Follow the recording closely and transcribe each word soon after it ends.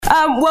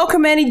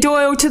Welcome Annie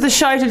Doyle to the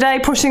show today,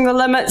 Pushing the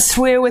Limits.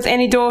 We're with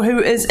Annie Doyle, who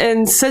is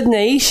in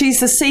Sydney. She's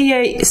the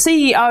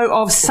CEO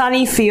of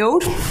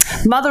Sunnyfield,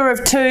 mother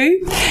of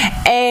two,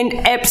 and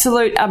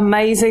absolute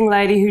amazing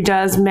lady who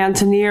does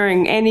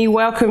mountaineering. Annie,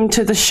 welcome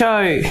to the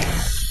show.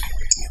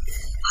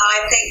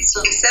 Hi, thanks,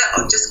 Lisa.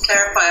 I'll just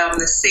clarify, I'm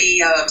the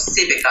CEO of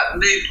Civic. I've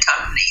moved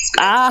companies.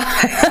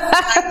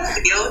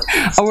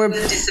 Still a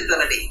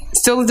disability.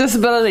 Still a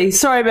disability.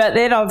 Sorry about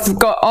that. I've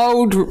got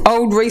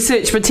old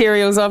research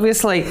materials,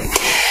 obviously.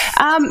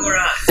 All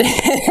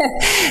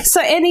right. So,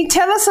 Annie,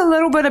 tell us a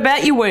little bit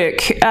about your work.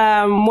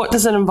 What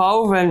does it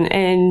involve?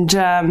 And just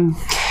a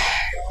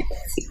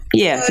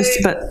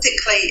bit.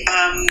 Basically,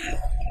 I'm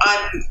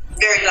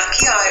very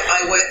lucky.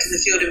 I work in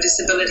the field of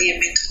disability and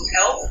mental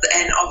health,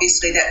 and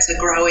obviously that's a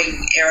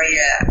growing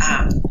area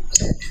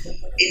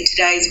in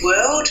today's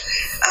world.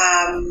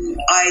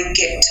 I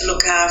get to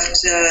look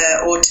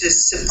after or to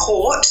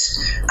support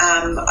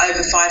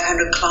over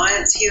 500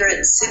 clients here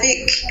at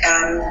Civic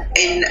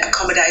in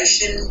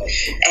accommodation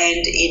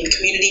and in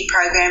community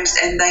programs,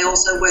 and they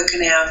also work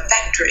in our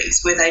factories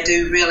where they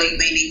do really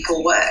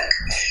meaningful work.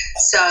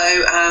 So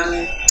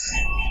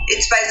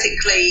it's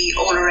basically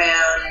all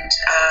around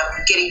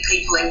getting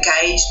people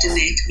engaged in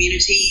their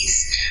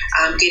communities,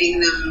 getting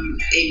them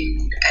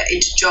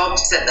into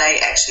jobs that they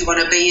actually want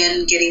to be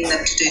in, getting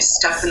them to do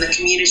stuff in the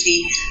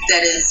community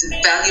that is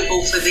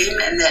valuable for them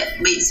and that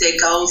meets their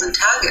goals and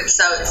targets.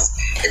 So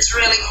it's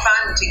really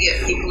fun to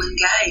get people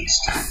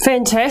engaged.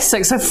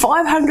 Fantastic. So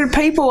 500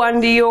 people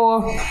under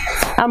your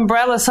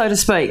umbrella, so to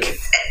speak.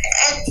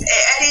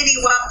 At any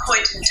one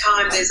point in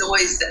time, there's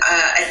always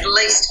at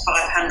least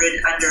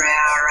 500 under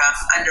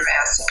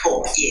our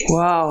support. Yes.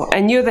 Wow!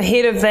 And you're the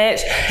head of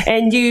that.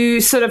 And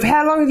you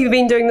how long have you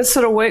been doing this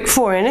sort of work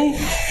for, Annie?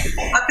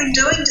 I've been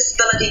doing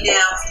disability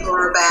now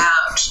for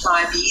about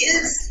 5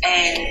 years,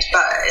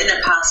 but in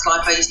a past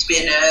life I used to be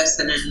a nurse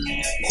and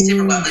in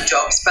several other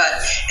jobs. But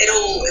it's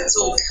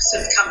all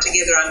sort of come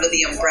together under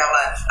the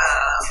umbrella.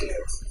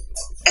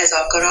 As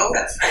I've got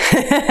older.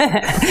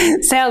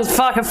 Sounds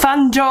like a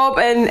fun job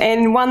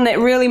and one that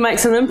really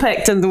makes an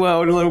impact in the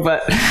world a little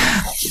bit. Yeah,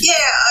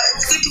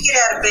 it's good to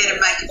get out of bed and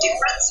make a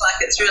difference.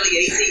 Like, it's really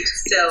easy to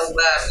sell,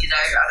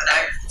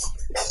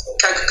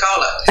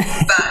 Coca-Cola,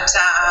 but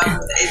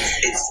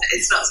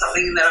it's not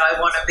something that I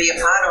want to be a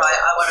part of.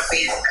 I want to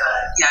be in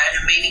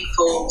a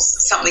meaningful,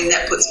 something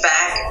that puts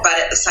back, but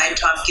at the same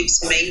time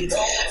gives me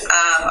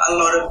a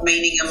lot of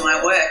meaning in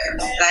my work. And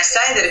they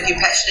say that if you're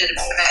passionate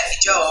about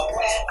your job,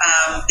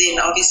 then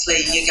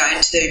obviously you're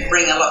going to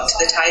bring a lot to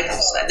the table,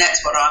 and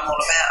that's what I'm all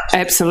about.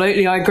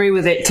 Absolutely, I agree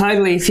with that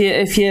totally.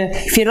 If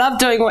you love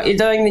doing what you're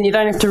doing, then you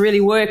don't have to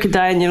really work a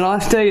day in your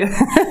life, do you?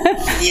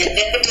 Yeah,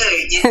 never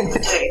do. Yes, never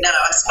do. No,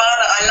 I smile.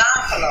 I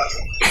laugh a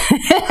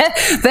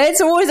lot. That's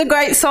always a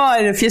great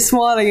sign if you're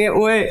smiling at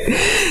work.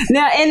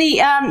 Now,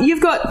 Annie, you've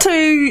got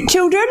 2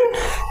 children?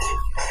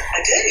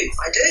 I do.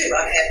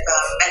 I have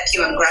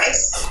Matthew and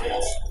Grace.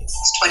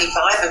 It's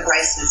 25 and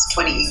Grace is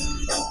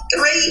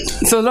 23.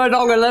 So no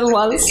longer little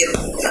ones. So,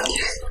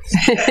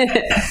 yeah,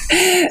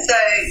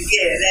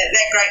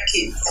 they're great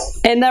kids.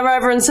 And they're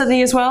over in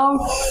Sydney as well?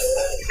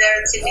 They're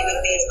in Sydney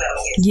with me as well,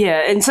 yes.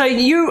 Yeah, and so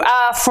you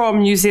are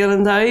from New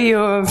Zealand, though.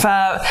 You're of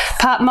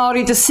part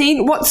Māori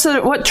descent.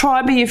 What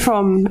tribe are you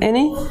from,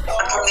 Annie? I'm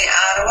from the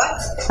Arawa.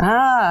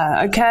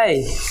 Ah,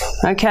 okay.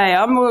 I'm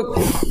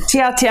Te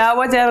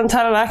Aotearoa down in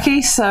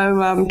Taranaki,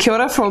 so kia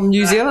ora from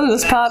New Zealand,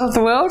 this part of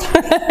the world.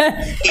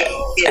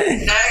 Yeah.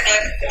 No,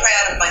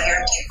 proud of my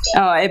heritage.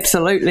 Oh,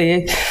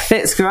 absolutely.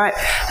 That's great.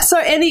 So,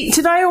 Annie,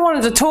 today I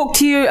wanted to talk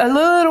to you a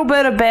little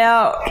bit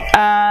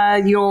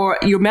about your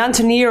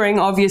mountaineering.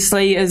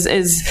 Obviously,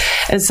 is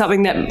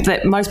something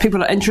that most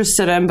people are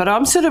interested in, but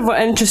I'm sort of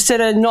interested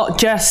in not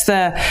just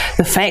the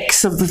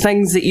facts of the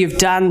things that you've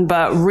done,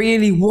 but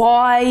really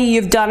why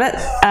you've done it.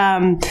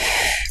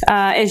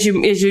 As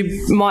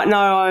you might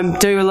know, I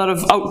do a lot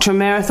of ultra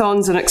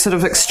marathons and sort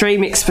of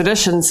extreme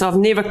expeditions. So I've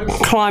never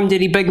climbed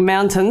any big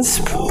mountains,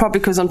 probably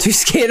because I'm too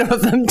scared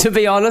of them, to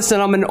be honest,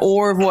 and I'm in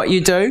awe of what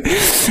you do.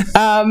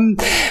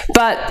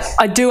 But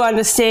I do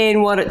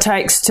understand what it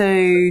takes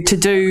to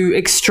do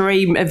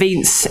extreme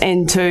events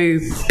and to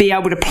be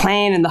able to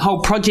plan, and the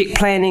whole project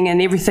planning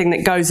and everything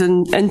that goes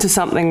into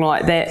something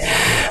like that.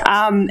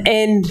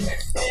 And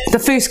the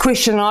first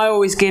question I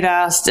always get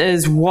asked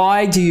is,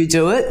 why do you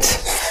do it?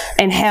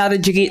 And how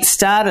did you get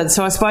started?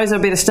 So I suppose I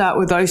better start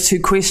with those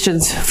 2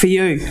 questions for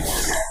you.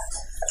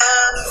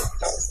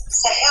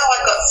 So how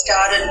I got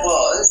started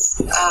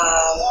was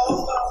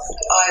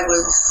I've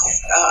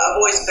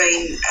always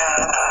been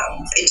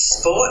into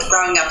sport.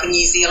 Growing up in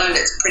New Zealand,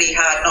 it's pretty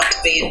hard not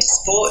to be into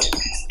sport.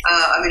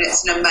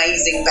 It's an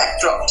amazing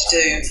backdrop to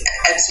do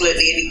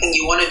absolutely anything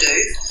you want to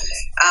do.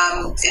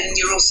 And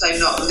you're also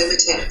not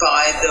limited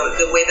by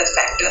the weather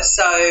factor.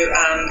 So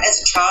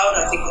as a child,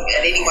 I think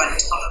at any one time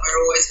we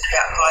were always in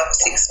about 5 or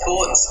 6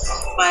 sports.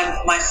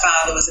 My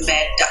father was a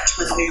mad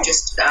Dutchman who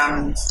just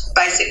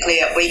basically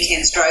at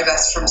weekends drove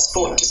us from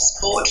sport to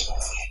sport.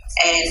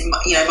 And,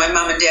 my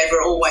mum and dad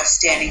were always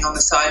standing on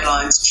the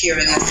sidelines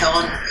cheering us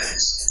on.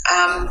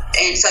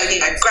 And so,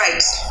 a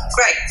great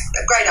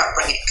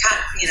upbringing.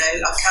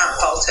 I can't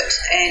fault it.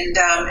 And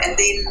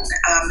then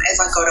as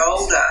I got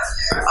older,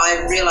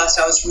 I realised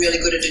I was really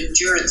good at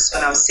endurance.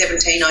 When I was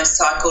 17, I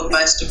cycled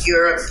most of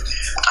Europe.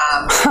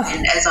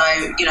 And as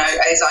I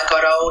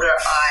got older,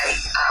 I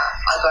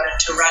got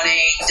into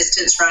running,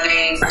 distance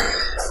running.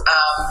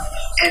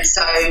 And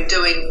so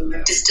doing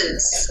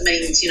distance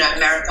means,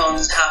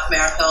 marathons, half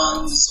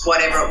marathons,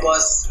 whatever it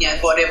was,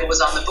 whatever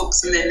was on the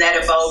books. And then that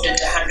evolved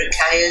into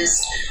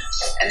 100Kers.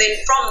 And then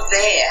from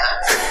there,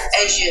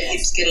 as your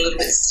hips get a little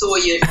bit sore,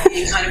 you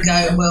kind of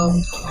go, well,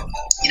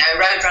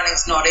 road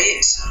running's not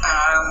it.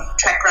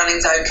 Track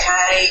running's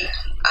okay,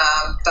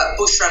 but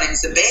bush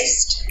running's the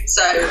best.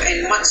 So,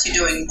 and once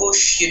you're doing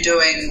bush, you're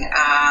doing,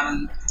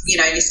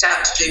 you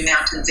start to do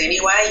mountains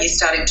anyway. You're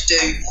starting to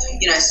do,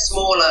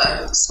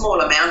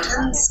 smaller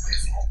mountains.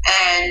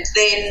 And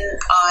then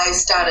I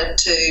started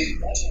to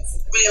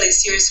really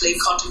seriously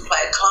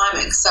contemplate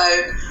climbing. So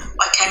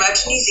I came over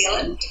to New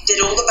Zealand, did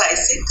all the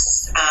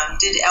basics,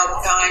 did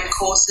alpine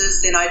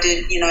courses. Then I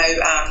did,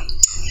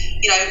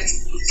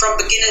 from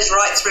beginners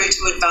right through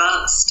to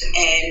advanced,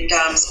 and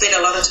spent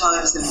a lot of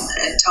time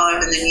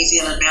in the New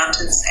Zealand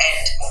mountains.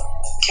 And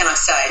can I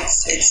say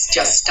it's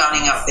just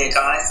stunning up there,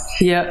 guys?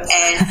 Yep.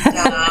 And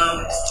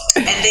then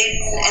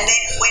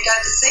went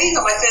overseas.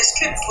 On my first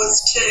trip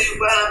was to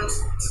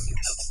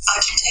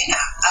Argentina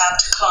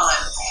to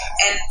climb,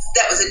 and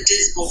that was a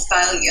dismal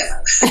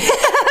failure.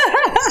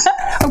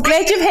 I'm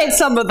glad you've had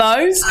some of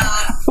those.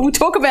 We'll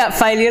talk about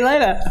failure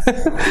later. And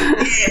came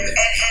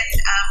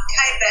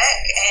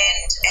back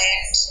and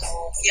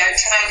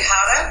trained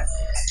harder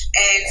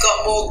and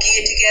got more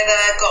gear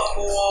together, got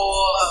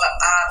more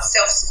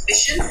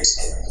self-sufficient,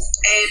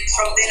 and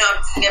from then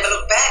I've never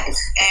looked back. And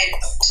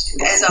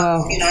as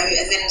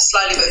and then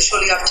slowly but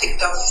surely I've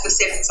ticked off the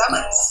 7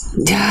 summits.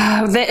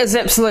 Yeah, that is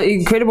absolutely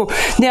incredible.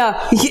 Now,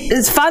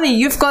 it's funny,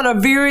 you've got a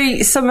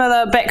very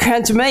similar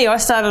background to me. I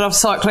started off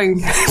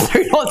cycling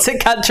through lots of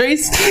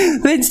countries,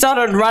 then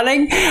started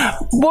running.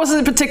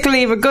 Wasn't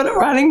particularly ever good at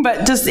running,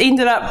 but just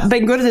ended up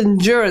being good at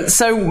endurance.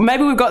 So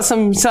maybe we've got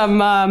some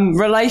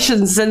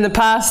relations in the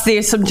past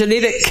there, some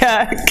genetic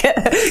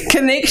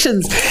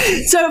connections.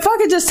 So if I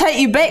could just take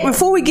you back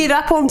before we get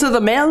up onto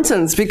the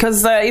mountains,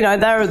 because they're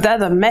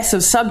the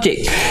massive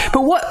subject.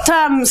 But what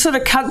sort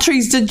of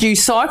countries did you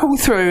cycle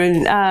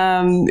through,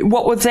 and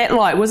what was that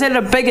like? Was that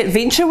a big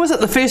adventure? Was it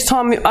the first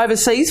time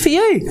overseas for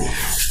you?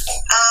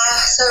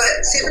 So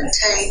at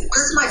 17,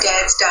 because my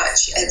dad's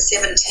Dutch, at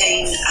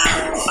 17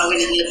 I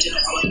went and lived in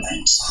Holland,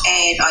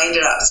 and I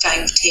ended up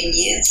staying for 10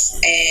 years,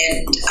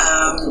 and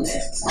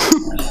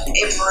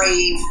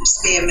every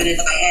spare minute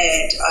I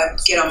had,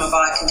 I'd get on my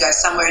bike and go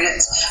somewhere. And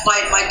it's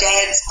my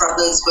dad's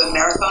brothers were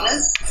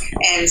marathoners,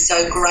 and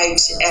so great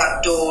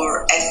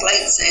outdoor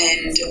athletes,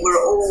 and were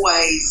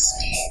always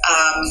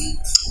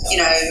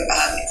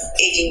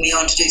egging me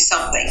on to do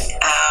something.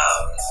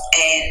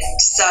 And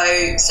so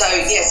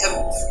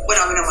when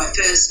I went on my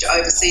first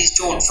overseas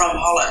jaunt from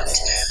Holland,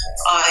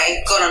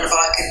 I got on a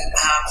bike and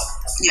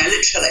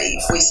literally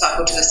we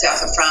cycled to the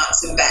south of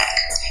France and back,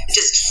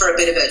 just for a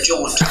bit of a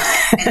jaunt.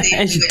 And then we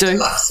went to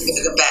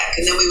Luxembourg and back,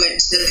 and then we went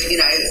to,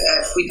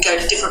 we'd go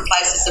to different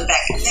places and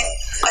back. And then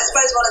I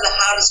suppose one of the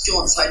hardest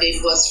jaunts I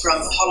did was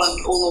from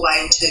Holland all the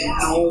way to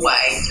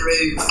Norway,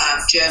 through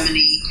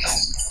Germany,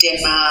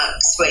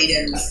 Denmark,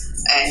 Sweden,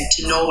 and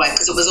to Norway,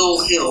 because it was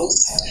all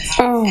hills.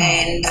 Oh.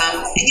 And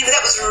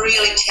that was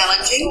really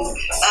challenging.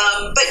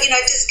 But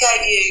it just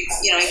gave you,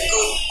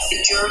 good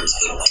endurance,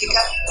 good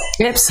kick-up.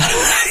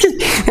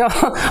 Absolutely.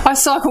 I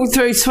cycled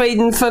through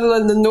Sweden,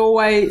 Finland and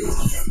Norway.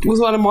 Was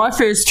one of my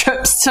first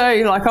trips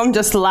too. Like, I'm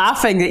just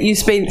laughing that you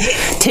spent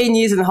 10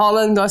 years in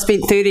Holland. I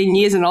spent 13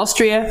 years in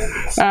Austria.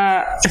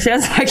 It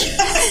sounds like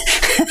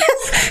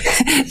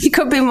you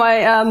could be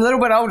my little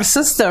bit older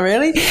sister,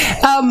 really.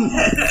 Sounds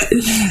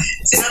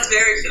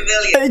very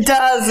familiar. It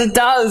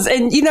does.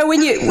 And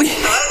when you...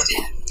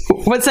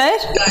 What's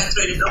that? Going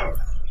through the door.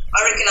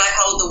 I reckon I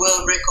hold the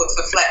world record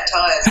for flat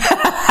tyres.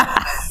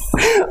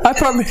 I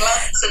probably...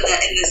 Lumps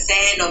in the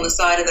sand on the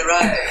side of the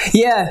road.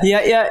 Yeah.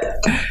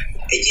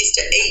 It used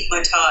to eat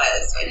my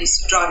tyres. It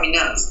used to drive me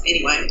nuts.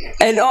 Anyway.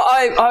 And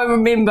I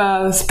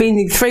remember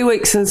spending 3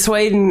 weeks in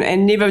Sweden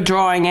and never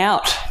drying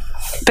out,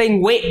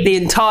 being wet the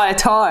entire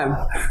time.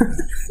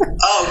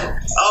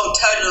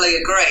 Totally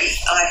agree.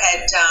 I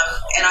had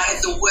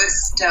the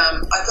worst.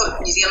 I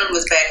thought New Zealand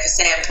was bad for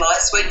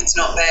sandflies. Sweden's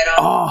not bad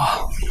either.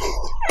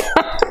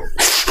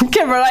 I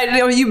can relate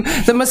to you.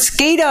 The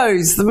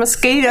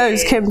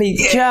mosquitoes can be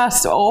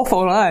just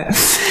awful, eh?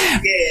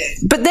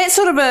 Yeah. But that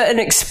sort of an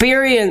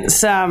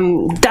experience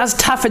does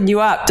toughen you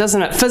up,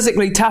 doesn't it?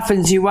 Physically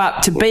toughens you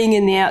up to being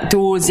in the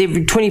outdoors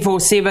every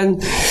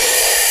 24/7.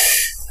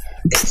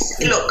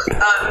 Look,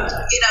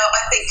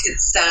 I think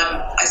it's.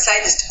 I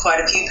say this to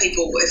quite a few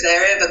people. If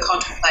they're ever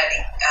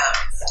contemplating,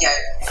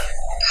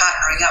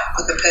 partnering up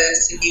with a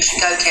person, you should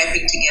go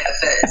camping together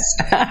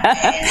first,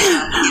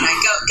 and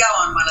go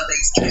on one of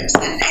these trips,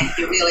 and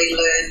you really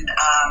learn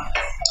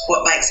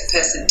what makes a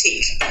person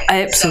tick.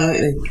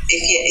 Absolutely. So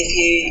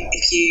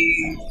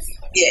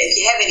if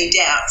you have any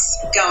doubts,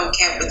 go and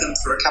camp with them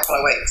for a couple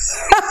of weeks.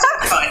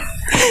 It's fine.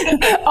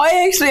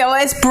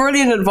 That's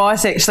brilliant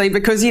advice, actually,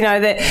 because you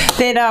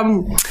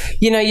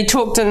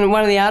talked in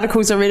one of the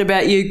articles I read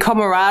about you,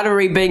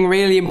 camaraderie being a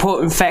really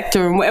important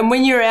factor, and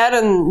when you're out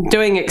and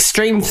doing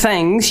extreme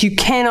things, you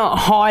cannot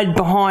hide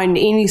behind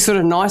any sort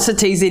of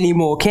niceties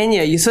anymore, can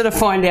you? You sort of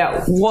find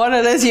out what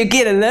it is you're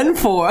getting in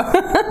for. Look,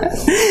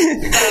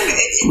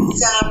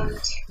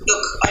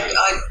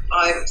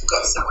 I've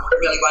got some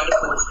really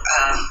wonderful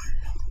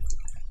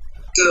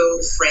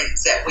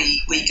girlfriends that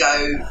we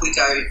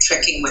go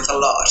trekking with a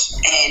lot,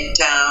 and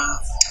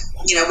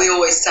we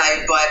always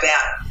say by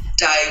about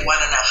day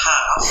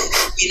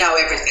 1.5 you know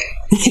everything.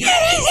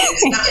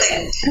 There's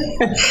nothing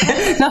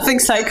nothing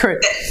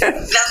sacred.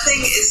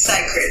 Nothing is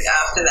sacred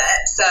after that.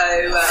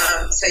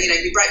 So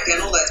you break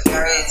down all those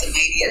barriers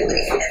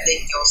immediately, and then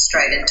you're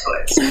straight into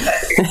it.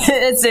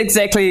 It's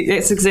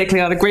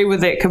exactly. I'd agree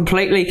with that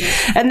completely.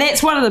 And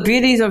that's one of the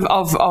beauties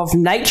of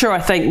nature. I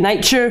think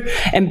nature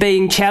and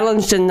being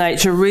challenged in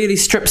nature really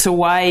strips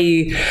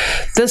away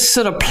this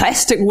sort of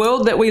plastic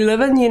world that we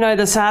live in.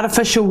 This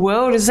artificial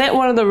world. Is that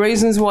one of the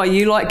reasons why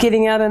you like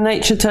getting out in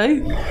nature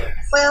too?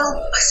 Well,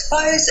 I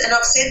suppose, and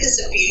I've said this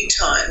a few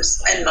times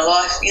in my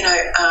life,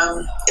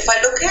 if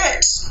I look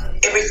at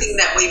everything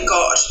that we've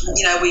got,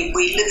 we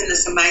live in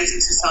this amazing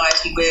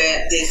society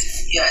where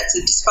there's, it's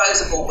a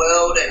disposable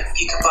world and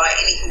you can buy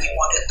anything you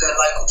want at the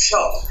local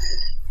shop.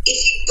 If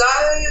you go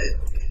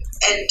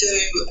and do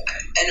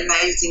an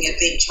amazing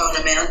adventure on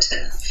a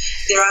mountain,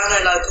 there are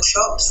no local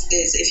shops.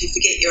 If you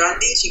forget your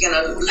undies, you're going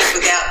to live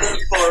without them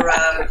for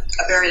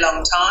a very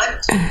long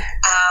time.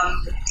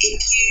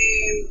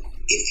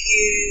 If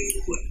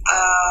you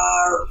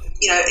are,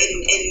 in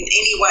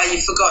any way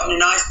you've forgotten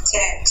an ice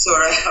axe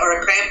or a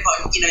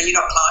crampon, you're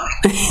not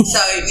climbing.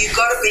 So you've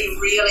got to be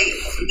really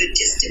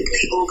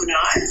logistically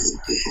organised.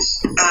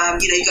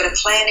 You've got to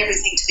plan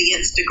everything to the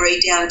nth degree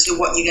down to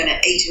what you're going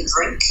to eat and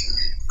drink.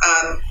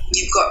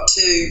 You've got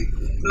to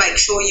make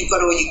sure you've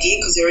got all your gear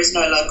because there is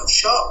no local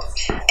shop,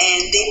 and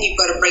then you've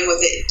got to bring with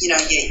it, your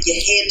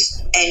head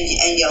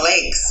and your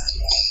legs.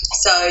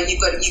 So you've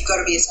got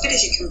to be as fit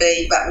as you can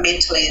be, but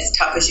mentally as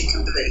tough as you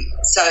can be.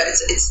 So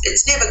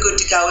it's never good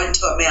to go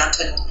into a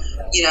mountain,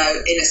 in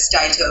a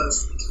state of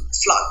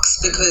flux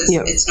because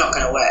it's not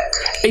going to work.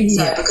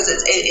 So because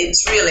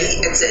it's really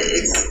I'd say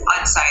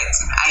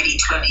it's an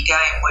 80-20 game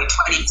where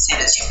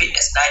 20% is your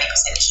fitness and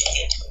 80% is your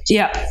head.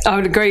 Yeah, I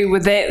would agree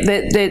with that.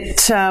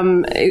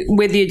 That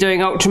whether you're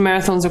doing ultra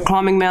marathons or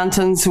climbing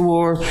mountains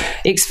or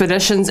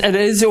expeditions, it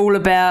is all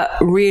about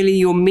really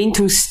your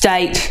mental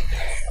state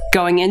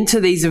going into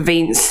these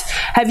events.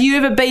 Have you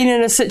ever been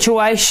in a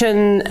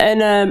situation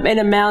in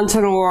a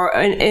mountain or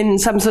in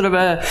some sort of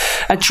a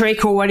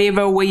trek or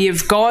whatever where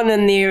you've gone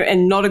in there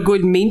in not a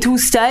good mental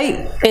state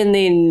and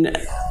then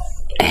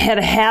had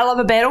a hell of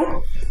a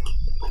battle?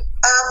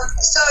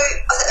 So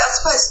I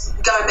suppose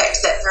going back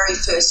to that very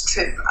first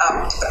trip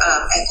up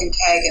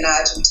Aconcagua in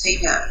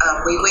Argentina,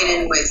 we went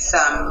in with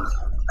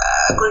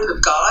a group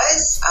of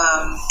guys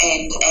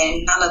and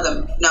none of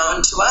them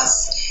known to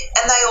us,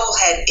 and they all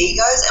had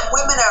egos, and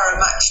women are a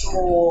much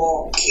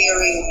more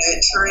caring,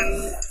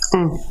 nurturing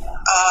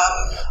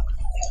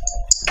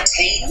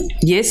team.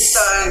 Yes.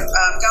 So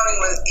going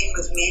in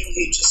with men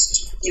who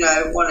just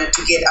wanted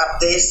to get up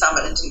their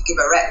summit and to give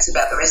a rat's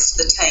about the rest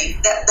of the team,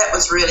 that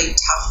was really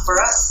tough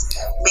for us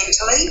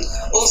mentally.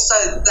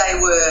 Also, they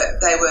were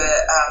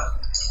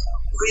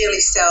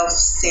really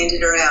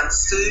self-centered around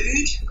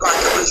food. Like,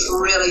 it was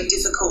really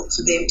difficult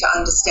for them to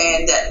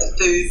understand that the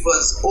food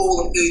was all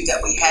the food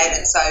that we had,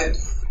 and so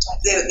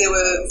there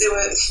were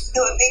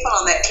people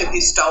on that trip who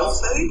stole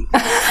food,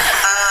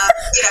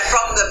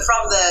 from the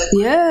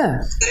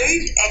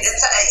food, and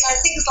so,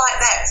 things like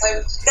that. So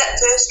that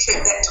first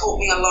trip, that taught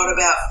me a lot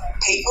about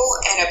people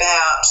and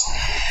about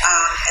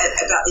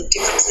the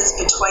differences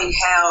between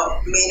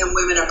how men and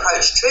women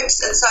approach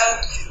trips. And so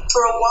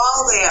for a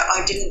while there, I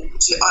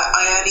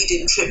only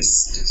did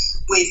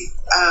trips with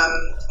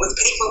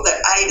people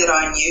that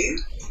I knew,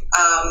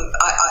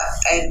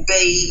 and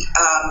B,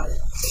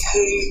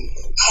 who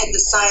had the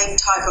same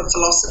type of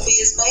philosophy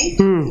as me.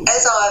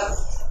 As I've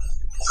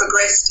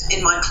progressed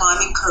in my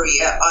climbing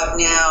career, I've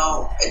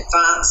now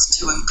advanced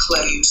to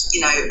include,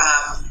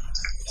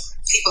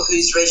 people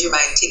whose resume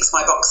ticks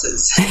my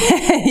boxes.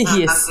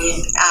 Yes.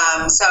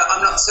 So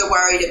I'm not so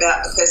worried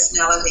about the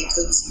personality,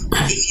 because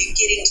if you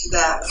get into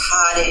the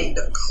hard end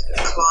of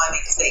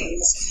climbing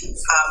things,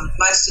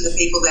 most of the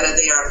people that are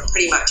there are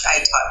pretty much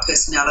A-type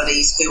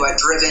personalities who are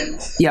driven,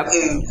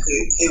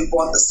 who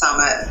want the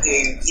summit,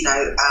 who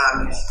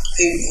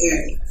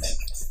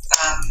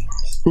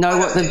know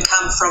what they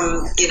come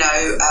from,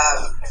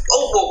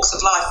 all walks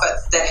of life,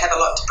 but that have a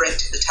lot to bring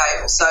to the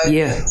table. So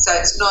so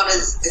it's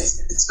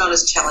not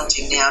as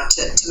challenging now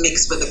to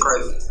mix with a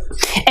group.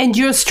 And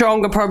you're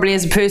stronger probably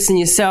as a person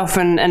yourself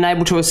and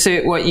able to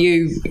assert what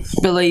you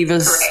believe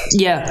is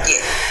correct.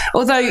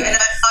 Although, and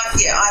I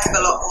I have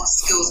a lot more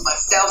skills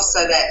myself,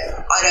 so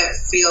that I don't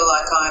feel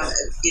like I'm,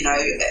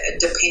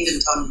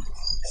 dependent on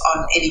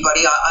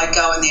anybody. I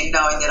go in there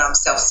knowing that I'm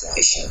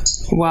self-sufficient.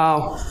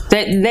 Wow,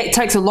 that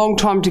takes a long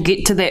time to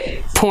get to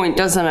that point,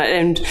 doesn't it?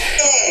 And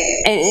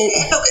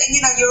look,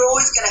 you're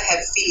always going to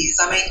have fears.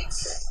 I mean,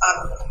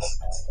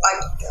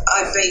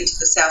 I've been to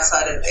the south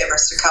side of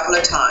Everest a couple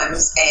of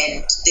times,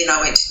 and then I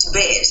went to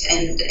Tibet,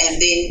 and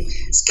then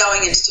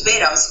going into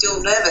Tibet, I was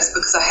still nervous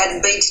because I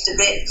hadn't been to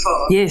Tibet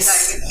before. Yes.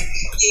 So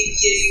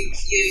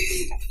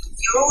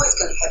you're always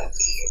going to have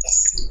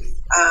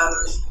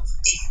fears.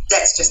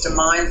 That's just a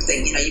mind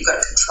thing, you've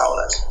got to control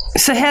it.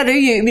 So how do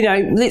you,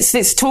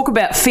 let's talk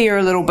about fear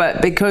a little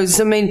bit, because,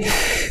 I mean,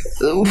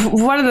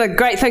 one of the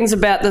great things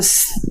about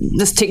this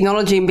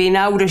technology and being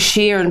able to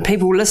share and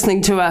people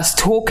listening to us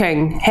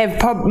talking a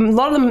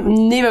lot of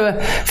them never,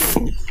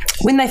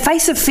 when they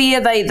face a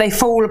fear, they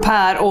fall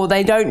apart, or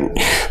they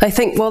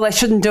think, well, they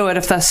shouldn't do it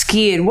if they're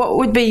scared. What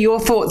would be your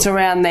thoughts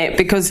around that?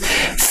 Because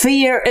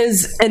fear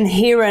is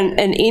inherent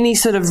in any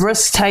sort of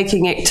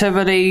risk-taking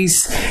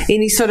activities,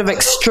 any sort of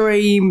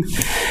extreme,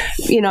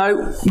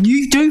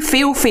 you do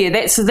feel fear.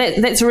 That's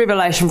a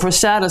revelation for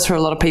starters for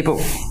a lot of people.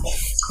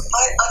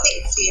 I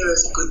think fear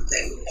is a good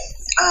thing.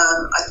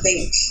 I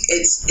think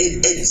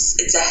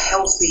it's a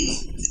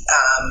healthy,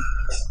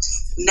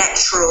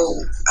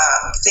 natural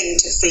thing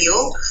to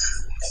feel.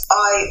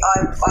 I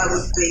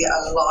would be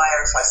a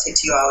liar if I said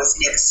to you I was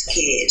never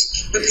scared.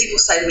 When people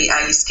say to me,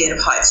 "Are you scared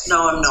of heights?"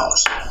 No, I'm not.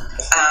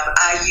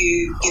 Are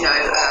you?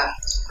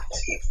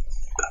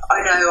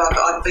 I know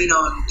I've been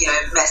on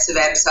massive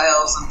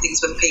abseils and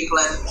things with people,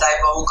 and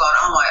they've all gone,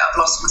 "Oh my, I've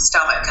lost my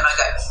stomach," and I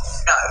go,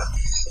 "No."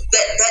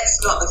 That's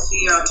not the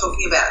fear I'm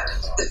talking about.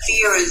 The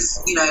fear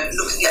is,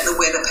 looking at the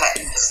weather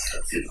patterns,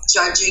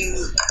 judging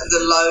the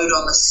load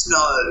on the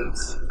snow,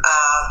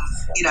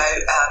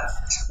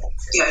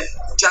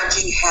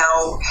 judging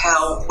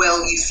how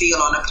well you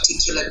feel on a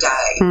particular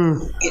day.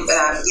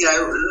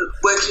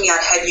 Working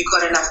out have you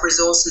got enough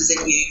resources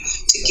in you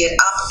to get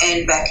up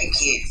and back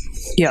again.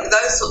 Yeah,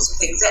 those sorts of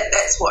things.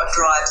 That's what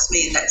drives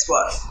me, and that's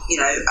what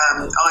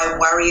I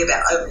worry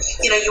about.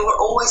 You're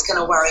always going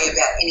to worry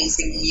about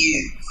anything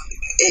new.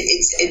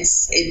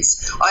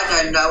 I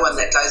know no one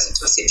that goes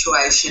into a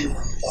situation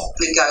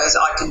and goes,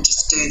 "I can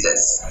just do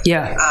this."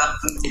 Yeah.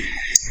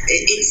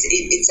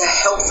 It's a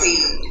healthy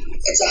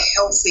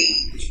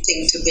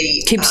thing to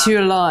be. Keeps you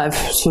alive.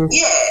 So.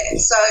 Yeah.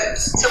 So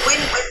when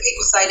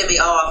people say to me,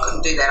 "Oh, I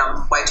couldn't do that,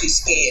 I'm way too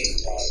scared,"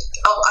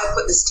 I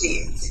put this to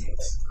you.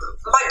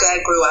 My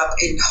dad grew up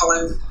in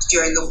Holland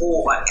during the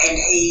war, and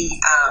he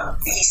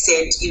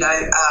said,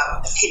 Hitler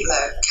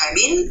came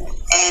in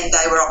and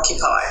they were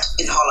occupied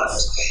in Holland,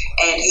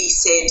 and he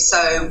said,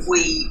 so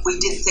we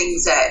did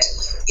things that,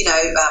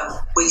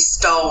 we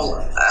stole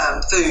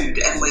food,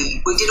 and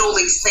we did all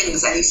these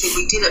things, and he said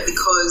we did it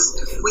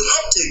because we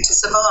had to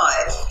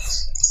survive.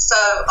 So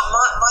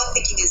my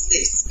thinking is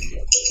this: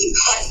 if you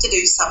have to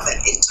do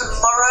something, if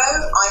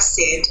tomorrow I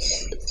said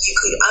you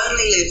could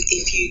only live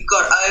if you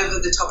got over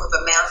the top of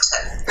a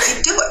mountain,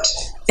 you'd do it.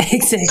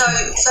 Exactly.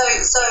 So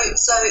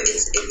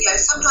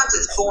it's sometimes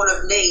it's born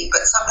of need,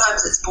 but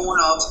sometimes it's born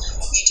of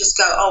you just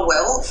go, oh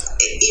well,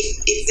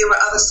 if there were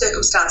other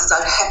circumstances,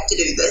 I'd have to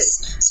do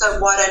this. So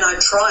why don't I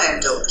try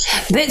and do it?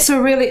 That's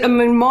a really,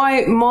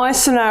 my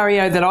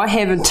scenario that I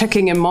have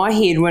ticking in my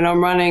head when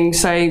I'm running,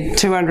 say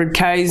 200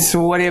 Ks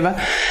or whatever,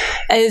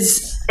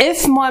 is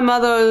if my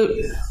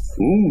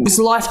mother's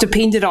life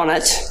depended on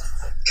it,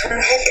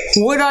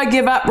 would I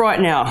give up right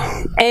now?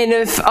 And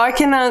if I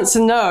can answer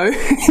no,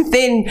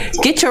 then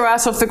get your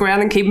ass off the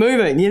ground and keep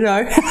moving,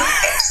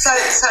 So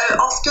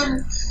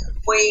often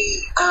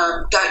we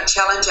don't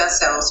challenge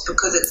ourselves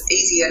because it's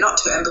easier not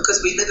to, and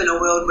because we live in a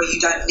world where you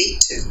don't need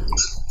to.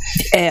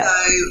 Yeah.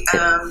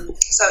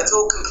 So it's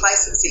all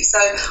complacency. So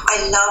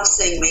I love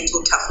seeing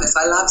mental toughness.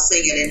 I love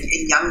seeing it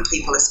in young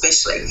people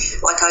especially.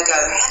 Like I go,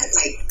 how did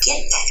they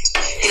get that?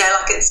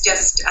 It's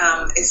just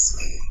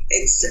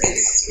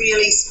it's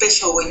really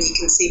special when you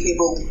can see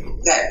people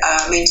that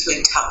are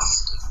mentally tough.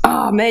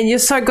 Oh man, you're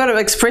so good at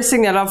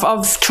expressing that.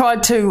 I've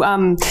tried to,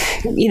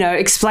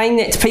 explain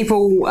that to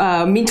people.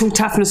 Mental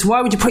toughness.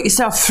 Why would you put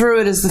yourself through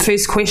it? Is the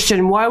first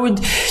question.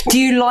 Do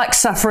you like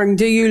suffering?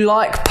 Do you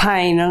like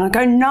pain? And I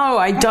go, no,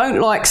 I don't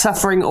like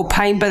suffering or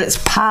pain, but it's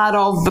part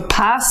of the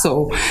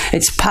parcel.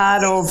 It's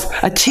part of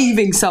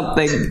achieving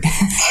something.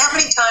 How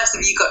many times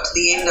have you got to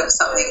the end of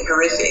something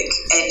horrific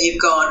and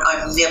you've gone,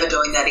 I'm never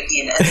doing that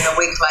again? And then a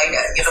week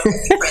later, you look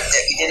at your friend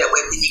that you did it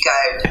with, and you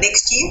go,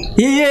 next year?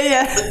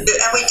 Yeah. And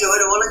we do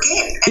it all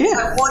again. And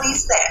so what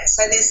is that?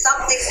 So there's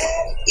something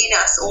in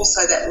us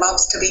also that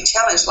loves to be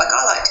challenged. Like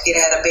I like to get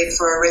out of bed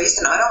for a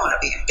reason. I don't want to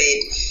be in bed,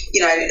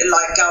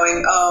 like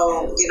going,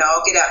 I'll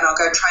get out and I'll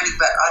go training,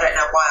 but I don't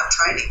know why I'm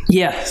training.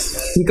 Yeah,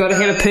 you've got to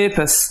have a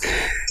purpose.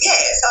 Yeah,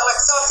 so I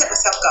set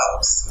myself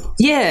goals.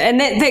 Yeah, and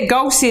that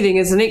goal setting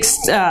is the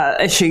next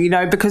issue,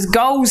 because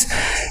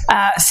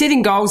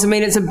setting goals,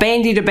 it's a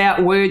bandied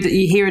about word that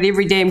you hear at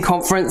every damn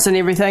conference and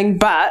everything,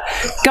 but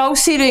goal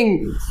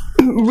setting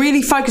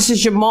really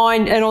focuses your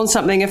mind in on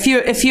something. If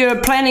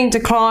you're planning to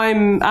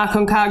climb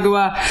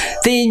Aconcagua,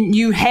 then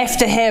you have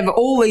to have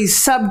all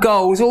these sub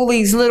goals, all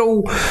these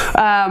little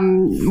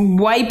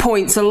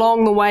waypoints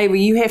along the way where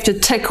you have to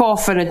tick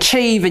off and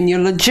achieve, and your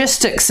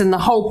logistics and the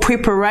whole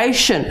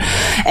preparation.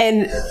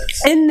 And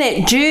in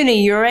that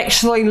journey, you're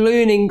actually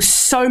learning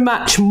so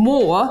much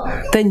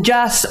more than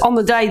just on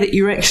the day that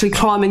you're actually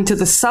climbing to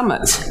the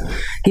summit.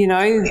 You know,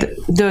 and, it is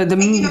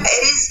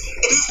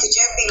the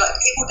journey. Like,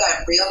 people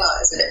don't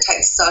realise that it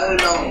takes so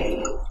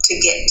long to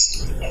get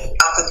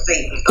up a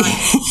thing. Like,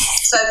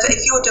 so if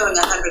you're doing 100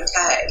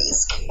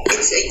 Ks,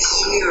 it's a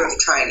year of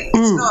training.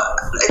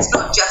 It's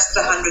not just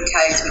the 100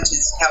 Ks, which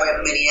is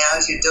however many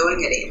hours you're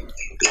doing it in.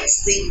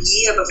 It's the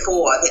year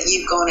before that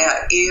you've gone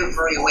out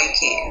every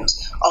weekend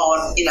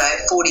on,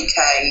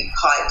 40K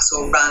hikes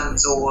or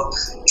runs or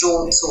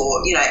jaunts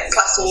or,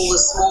 plus all the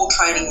small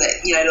training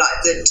that,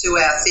 like the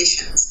 2-hour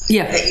sessions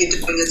that you're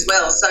doing as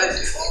well. So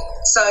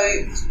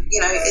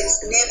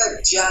it's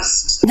never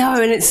just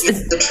and it's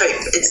the trip.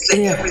 It's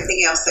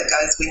everything else that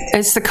goes with it.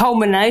 It's the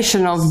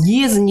culmination of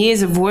years and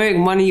years of work.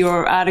 In one of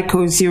your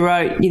articles you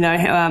wrote,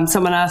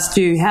 someone asked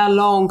you how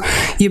long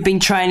you've been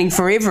training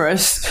for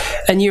Everest,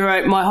 and you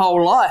wrote my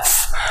whole life.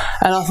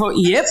 And I thought,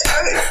 yep,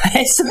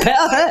 that's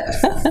about it.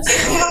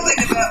 There's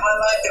nothing about my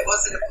life that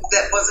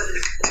wasn't a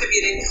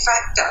contributing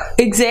factor.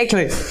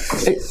 Exactly.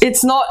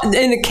 It's not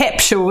in a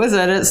capsule, is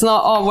it? It's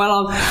not,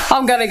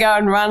 I'm going to go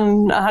and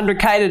run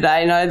 100K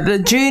today. No, the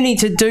journey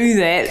to do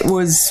that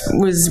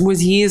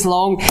was years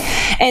long,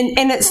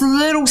 and it's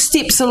little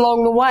steps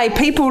along the way.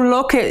 People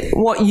look at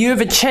what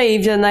you've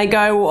achieved and they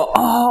go,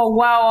 oh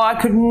wow, I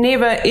could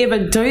never ever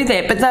do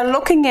that. But they're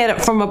looking at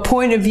it from a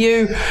point of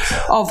view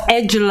of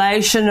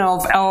adulation,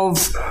 of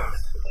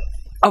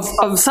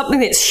something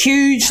that's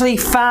hugely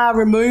far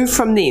removed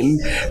from them.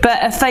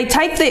 But if they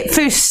take that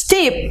first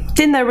step,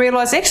 then they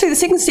realise actually the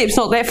second step's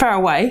not that far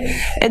away,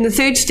 and the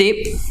third step,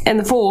 and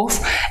the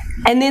fourth,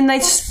 and then they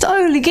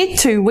slowly get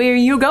to where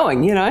you're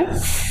going, Yeah,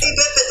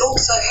 but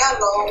also how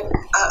long,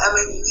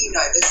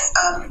 this,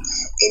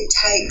 it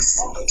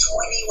takes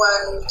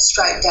 21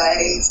 straight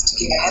days to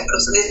get a habit or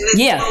something.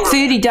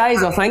 30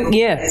 days, I think,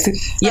 yeah. So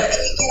if you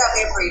get up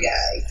every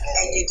day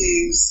and you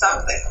do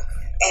something,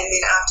 and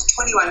then after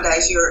 21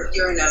 days you're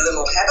in a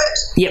little habit,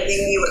 and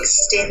then you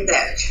extend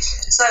that.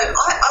 So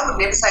I would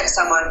never say to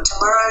someone,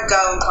 tomorrow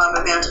go and climb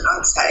a mountain.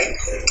 I'd say,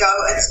 go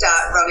and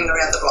start running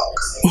around the block.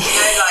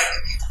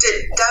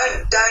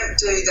 Don't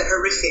do the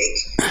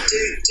horrific.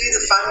 Do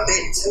the fun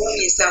bit, warm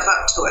yourself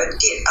up to it,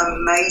 get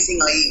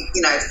amazingly,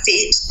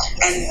 fit,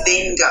 and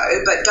then go.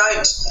 But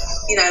don't,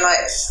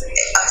 I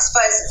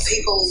suppose the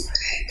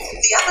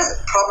other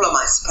problem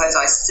I suppose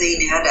I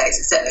see nowadays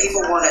is that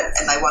people want it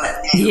and they want it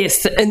now.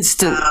 Yes, the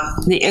instant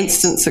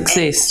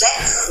success.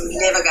 That's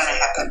never going to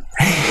happen.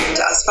 And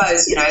I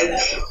suppose,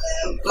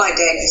 my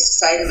dad used to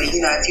say to me,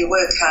 if you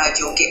work hard,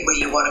 you'll get where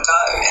you want to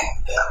go. And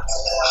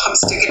I'm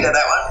sticking to that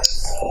one.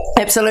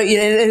 Absolutely,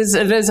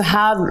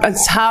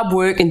 it's hard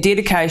work and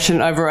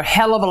dedication over a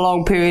hell of a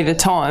long period of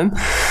time,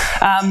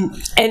 and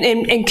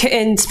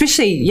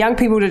especially young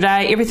people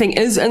today, everything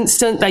is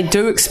instant. They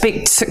do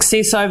expect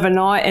success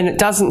overnight, and it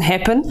doesn't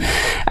happen.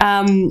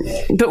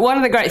 But one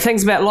of the great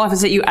things about life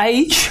is that you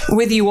age,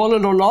 whether you want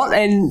it or not,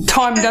 and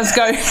time does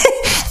go.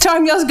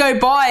 Time does go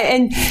by,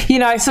 and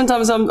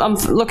sometimes I'm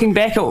looking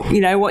back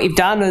at what you've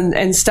done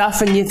and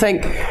stuff, and you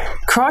think,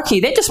 crikey,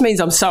 that just means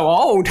I'm so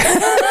old.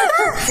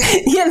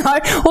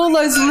 All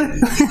those.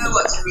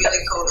 What's really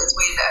cool is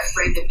when a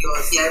friend of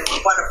yours,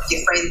 one of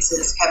your friends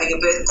is having a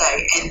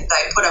birthday, and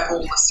they put up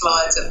all the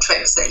slides of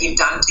trips that you've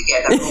done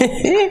together,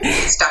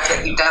 stuff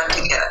that you've done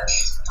together.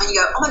 And you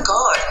go, oh my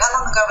God, how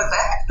long ago was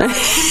that?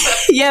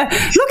 Yeah,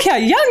 look how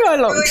young I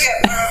look. Doing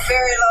it for a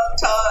very long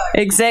time.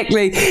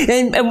 Exactly.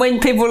 And when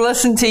people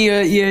listen to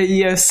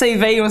your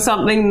CV or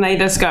something, they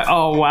just go,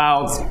 oh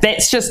wow,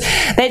 that's just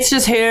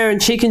her,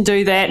 and she can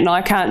do that and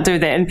I can't do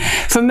that. And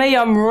for me,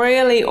 I'm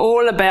really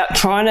all about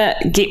trying to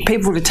get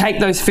people to take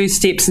those first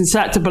steps and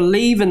start to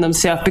believe in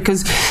themselves,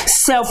 because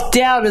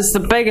self-doubt is the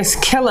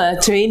biggest killer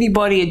to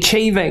anybody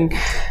achieving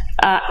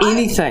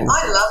anything.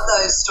 I love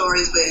those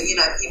stories where,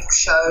 people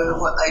show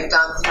what they've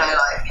done, 10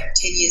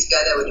 years ago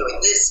they were doing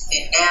this,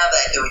 and now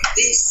they're doing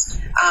this.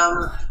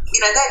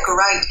 They're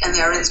great and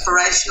they're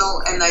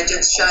inspirational, and they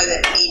just show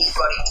that anybody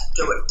can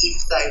do it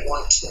if they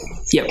want to.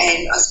 Yep.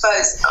 And I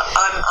suppose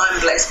I'm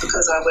blessed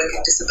because I work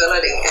in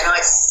disability, and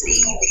I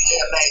see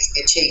the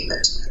amazing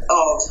achievement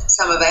of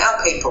some of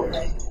our people.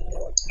 And,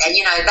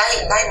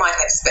 they might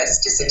have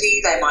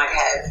spasticity, they might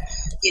have,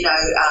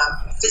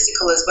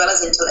 physical as well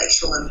as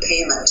intellectual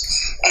impairment,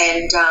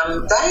 and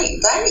they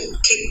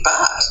kick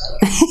butt.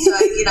 So,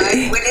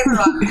 whenever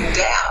I'm in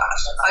doubt,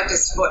 I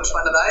just watch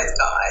one of those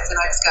guys and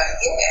I just go,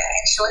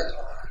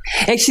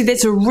 Actually,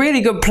 that's a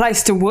really good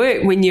place to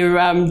work when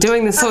you're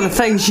doing the sort of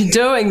things you're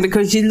doing,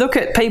 because you look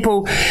at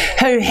people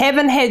who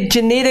haven't had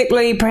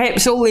genetically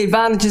perhaps all the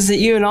advantages that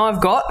you and I've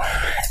got,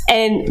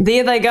 and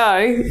there they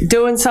go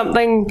doing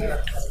something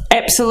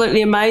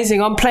Absolutely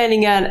amazing. I'm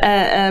planning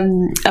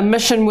a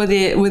mission with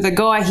a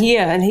guy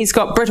here, and he's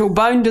got brittle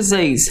bone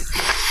disease.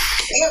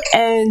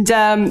 And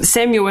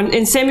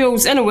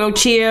Samuel's in a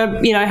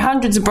wheelchair, you know,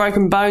 hundreds of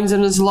broken bones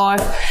in his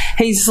life.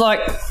 He's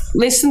like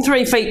less than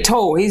 3 feet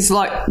tall. He's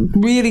like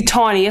really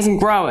tiny, he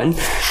hasn't grown.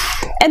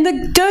 And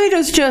the dude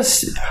is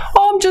just,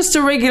 I'm just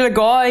a regular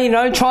guy, you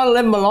know, trying to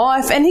live my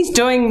life. And he's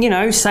doing, you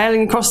know,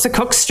 sailing across the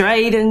Cook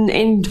Strait,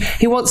 and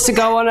he wants to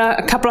go on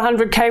a couple of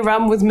 100K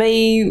run with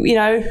me, you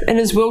know, in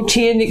his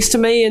wheelchair next to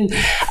me. And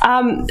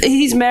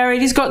he's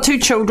married, he's got 2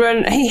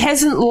 children. He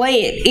hasn't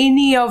let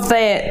any of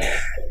that,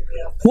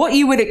 what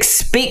you would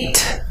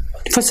expect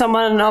for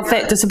someone of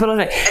that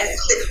disability.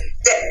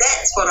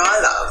 That's what I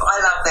love. I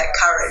love that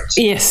courage.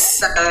 Yes.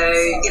 So,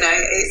 you know,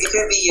 if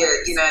ever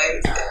you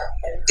know,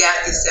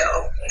 doubt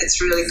yourself,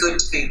 it's really good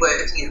to be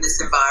working in this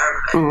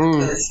environment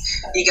because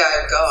you go,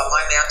 God,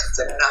 my mountains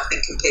are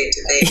nothing compared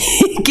to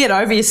theirs. Get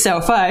over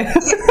yourself, eh?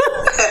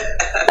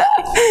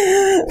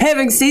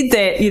 Having said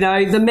that, you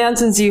know, the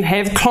mountains you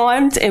have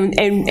climbed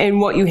and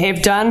what you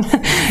have done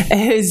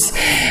is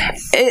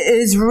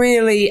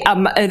really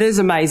it is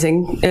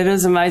amazing. It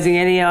is amazing,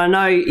 Annie. I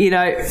know, you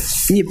know,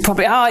 you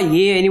probably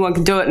anyone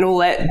can do it and all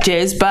that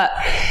jazz, but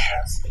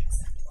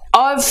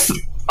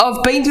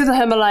I've been to the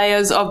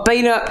Himalayas. I've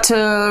been up to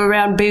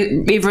around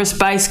Everest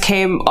Base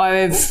Camp.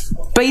 I've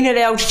been at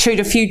altitude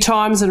a few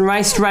times and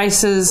raced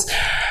races,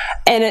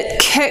 and it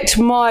kicked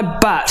my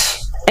butt.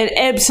 It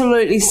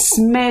absolutely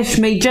smashed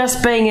me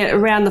just being at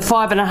around the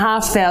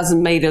 5,500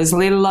 metres,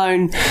 let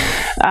alone,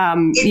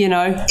 you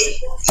know.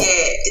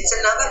 It's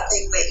another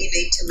thing that you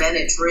need to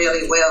manage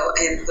really well,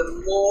 and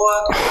the more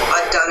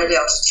I've done at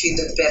altitude,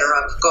 the better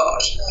I've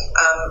got.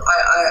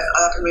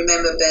 I can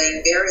remember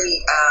being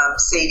very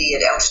seedy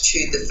at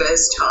altitude the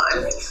first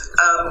time,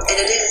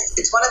 and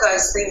it's one of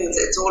those things.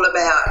 It's all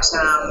about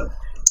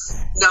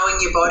knowing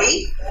your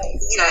body,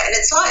 you know, and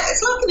it's like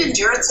an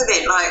endurance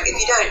event. Like if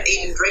you don't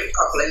eat and drink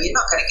properly, you're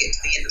not going to get to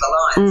the end of the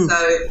line. So,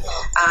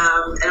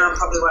 and I'm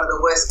probably one of the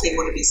worst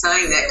people to be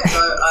saying that because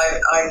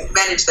I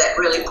manage that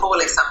really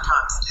poorly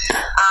sometimes.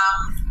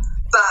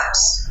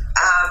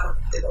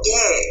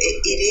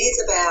 It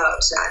is about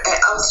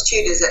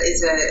altitude is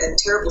a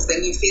terrible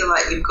thing. You feel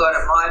like you've got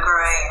a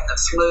migraine, a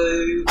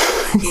flu,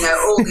 you know,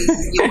 all these.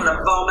 You want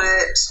to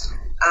vomit.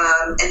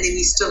 And then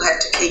you still have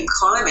to keep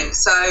climbing.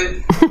 So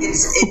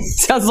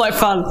it's sounds like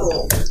fun.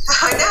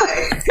 I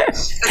know.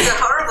 It's a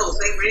horrible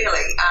thing, really.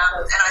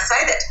 And I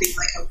say that to people,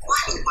 they go, why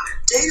do you want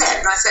to do that?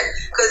 And I said,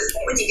 because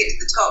when you get to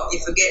the top, you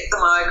forget the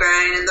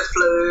migraine and the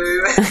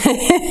flu.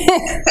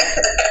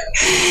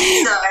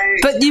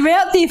 But you're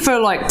out there for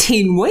like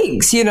 10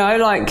 weeks, you know,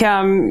 like,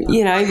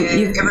 you know.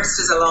 Everest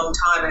is a long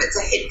time, and it's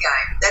a head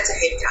game. That's a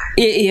head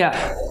game.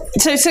 Yeah.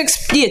 So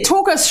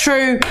talk us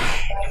through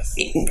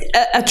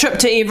a trip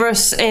to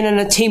Everest and an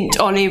attempt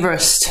on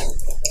Everest.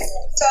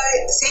 So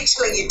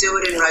essentially you do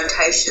it in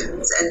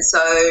rotations, and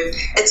so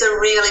it's a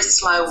really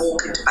slow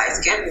walk into base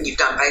camp, and you've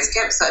done base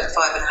camp, so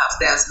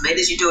 5,500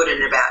 metres. You do it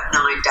in about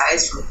 9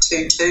 days from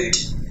 2.2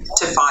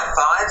 to 5.5,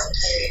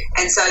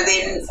 and so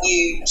then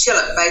you chill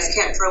at base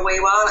camp for a wee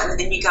while, and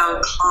then you go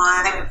and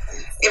climb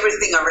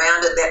everything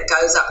around it that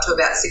goes up to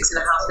about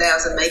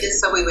 6,500 metres.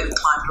 So we went and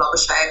climbed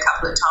Lobuche a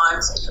couple of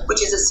times,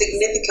 which is a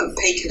significant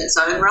peak in its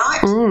own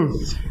right.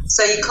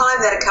 So you climb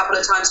that a couple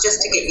of times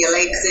just to get your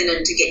legs in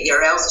and to get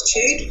your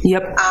altitude.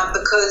 Yep.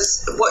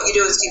 Because what you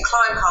do is you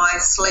climb high,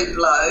 sleep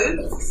low,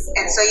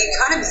 and so you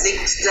kind of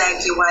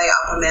zigzag your way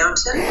up a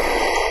mountain. And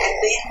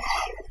then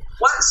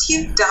once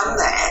you've done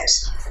that,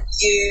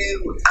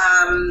 you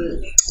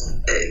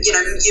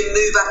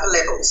move up a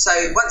level. So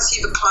once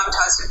you've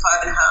acclimatized to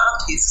 5.5,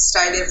 you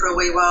stay there for a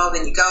wee while,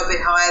 then you go a bit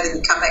higher, then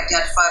you come back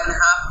down to 5.5,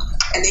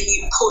 and then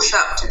you push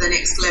up to the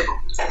next level.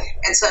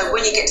 And so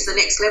when you get to the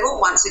next level,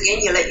 once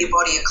again, you let your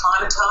body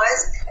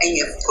acclimatise and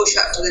you push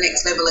up to the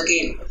next level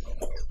again.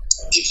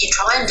 If you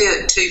try and do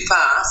it too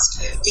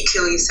fast, you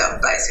kill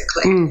yourself,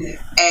 basically.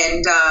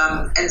 And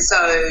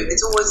so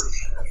it's always,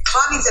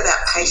 climbing's about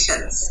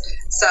patience.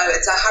 So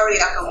it's a hurry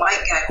up and wait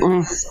game.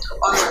 Because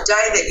on the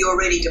day that you're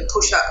ready to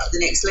push up to the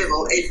next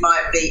level, it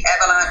might be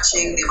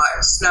avalanching, there might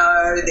be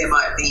snow, there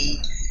might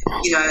be,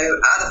 you know,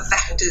 other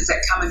factors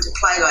that come into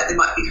play, like there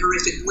might be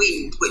horrific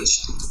wind,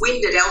 which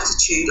wind at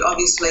altitude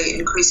obviously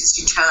increases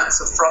your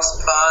chance of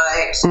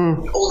frostbite,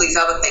 all these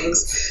other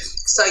things.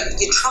 So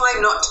you try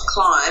not to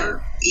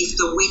climb if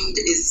the wind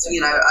is,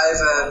 you know,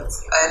 over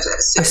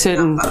a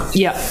certain number.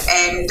 Yeah.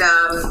 And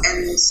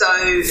so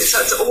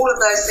it's all of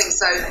those things.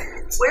 So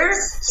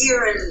whereas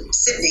here in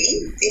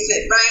Sydney, if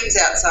it rains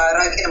outside,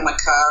 I get in my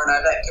car and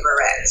I don't give a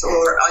rat's,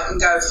 or I can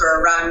go for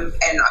a run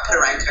and I put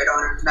a raincoat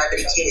on and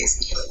nobody cares.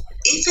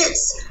 If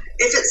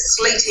it's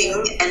sleeting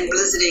and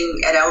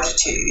blizzarding at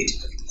altitude,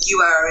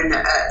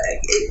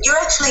 you're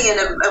actually in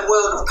a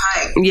world of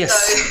pain. Yes.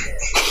 So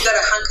you've got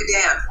to hunker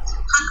down.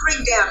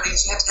 Hunkering down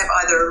means you have to have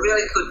either a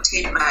really good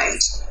tent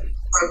mate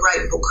or a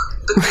great book,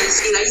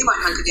 because, you know, you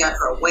might hunker down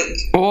for a week.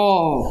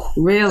 Oh,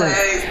 really?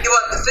 So you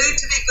want the food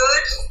to be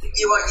good,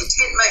 you want your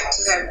tent mate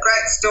to have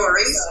great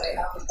stories,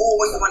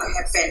 or you want to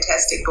have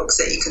fantastic books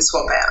that you can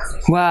swap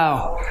out.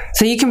 Wow.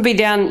 So you can be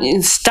down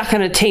and stuck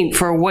in a tent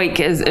for a week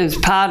as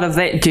part of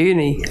that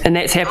journey, and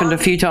that's happened a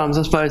few times,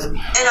 I suppose. In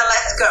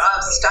Alaska, I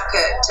was stuck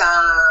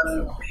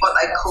at what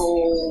they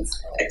call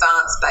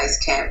advanced base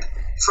camp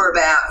for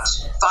about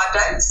 5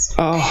 days.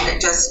 Oh.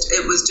 And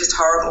it was just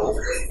horrible.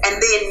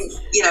 And then,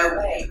 you know,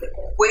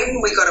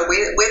 when we got a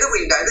weather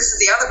window, this is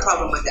the other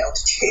problem with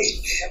altitude.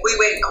 We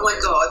went, oh my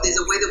God,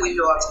 there's a weather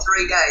window of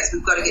 3 days.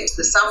 We've got to get to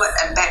the summit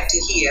and back to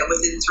here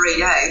within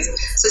 3 days.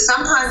 So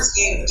sometimes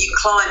you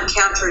climb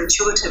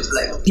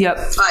counterintuitively.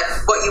 Yep.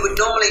 Like what you would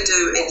normally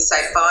do in,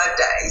 say, 5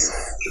 days,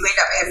 you end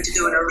up having to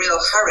do in a real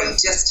hurry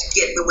just to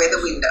get the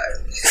weather window.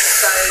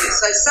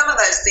 So some of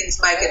those things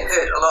make it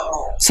hurt a lot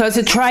more. So it's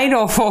a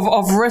trade-off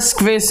of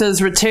risk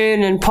versus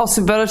return and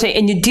possibility,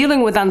 and you're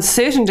dealing with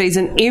uncertainties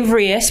in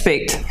every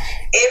aspect.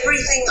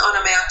 Everything on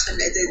a mountain,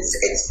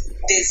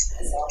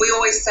 we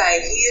always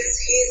say,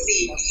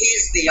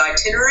 here's the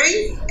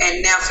itinerary,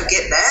 and now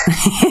forget that.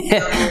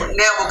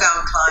 Now we'll go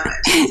and climb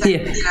it. So,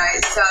 Yeah. You know,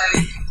 so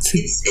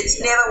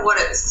it's never what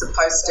it's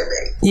supposed to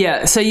be.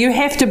 Yeah, so you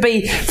have to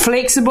be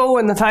flexible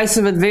in the face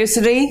of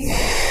adversity.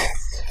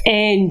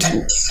 And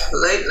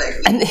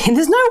Absolutely. And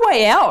there's no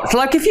way out.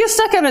 Like, if you're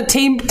stuck in a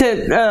tent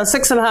at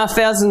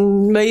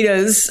 6,500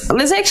 metres,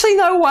 there's actually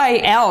no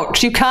way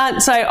out. You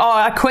can't say, oh,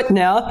 I quit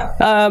now.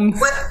 Well,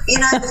 you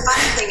know, the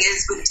funny thing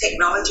is with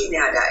technology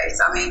nowadays,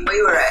 I mean,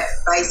 we were at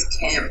base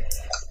camp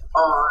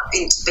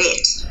in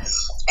Tibet,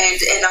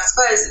 and I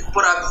suppose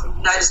what I've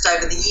noticed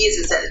over the years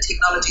is that the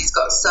technology's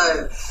got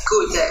so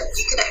good that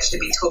you can actually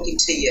be talking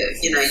to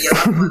your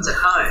loved ones at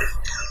home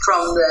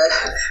from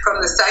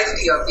the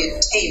safety of your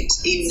tent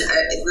in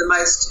the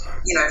most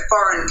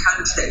foreign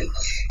country.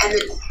 And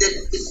the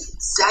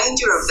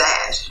danger of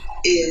that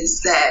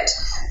is that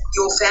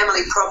your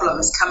family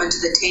problems come into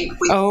the tent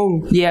with you.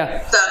 Oh,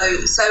 yeah.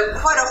 So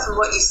quite often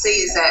what you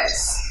see is that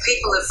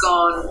people have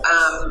gone,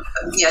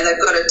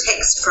 they've got a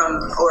text from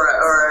or a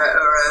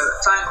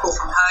phone call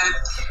from home,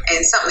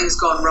 and something's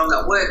gone wrong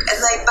at work, and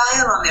they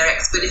bail on their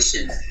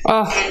expedition.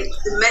 Oh. And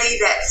to me,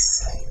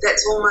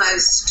 that's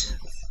almost.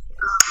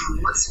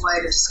 What's the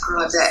way to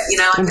describe that? You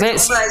know, like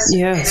it's almost an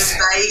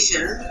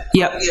invasion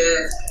Yep.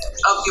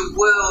 of your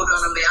world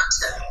on a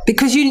mountain.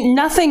 Because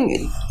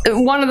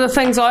one of the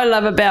things I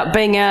love about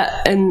being out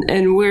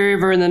in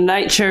wherever in the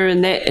nature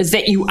and that is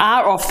that you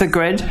are off the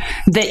grid,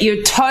 that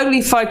you're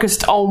totally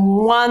focused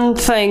on one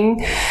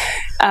thing,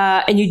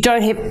 and you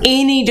don't have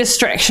any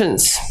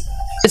distractions.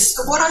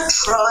 So what I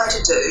try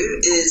to do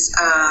is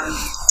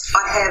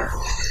I have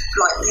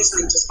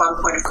usually just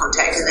one point of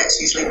contact, and that's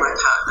usually my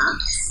partner,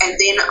 and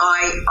then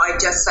I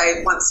just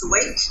say once a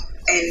week,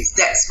 and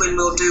that's when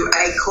we'll do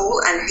a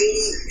call, and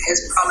he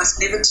has promised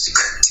never to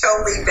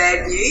tell me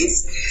bad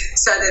news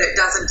so that it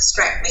doesn't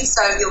distract me.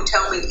 So he'll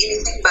tell me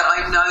anything, but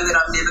I know that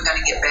I'm never going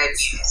to get bad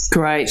news.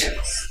 Great.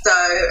 So,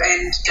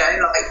 and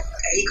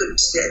he could,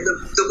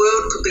 the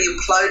world could be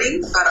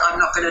imploding, but I'm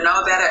not going to know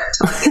about it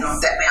until I get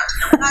off that mountain.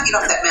 And when I get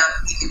off that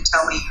mountain, he can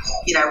tell me,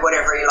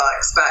 whatever he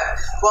likes. But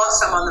whilst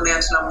I'm on the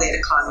mountain, I'm there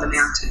to climb the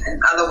mountain, and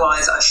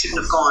otherwise I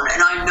shouldn't have gone.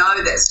 And I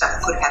know that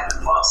stuff could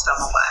happen whilst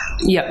I'm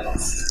away. Yep.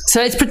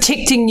 So it's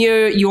protecting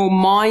your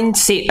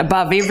mindset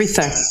above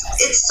everything.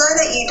 It's so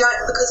that you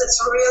don't, because it's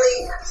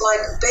really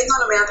like being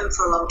on a mountain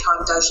for a long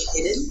time does your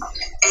head in.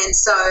 And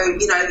so,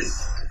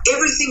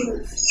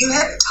 everything, you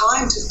have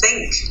time to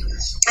think.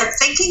 And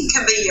thinking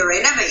can be your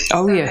enemy.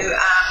 Oh, so, yeah.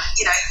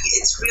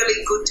 It's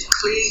really good to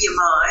clear your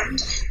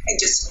mind and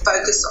just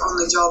focus on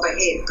the job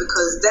ahead,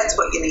 because that's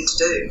what you need to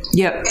do.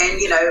 Yep. And,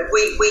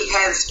 we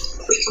can,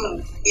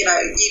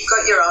 you've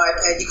got your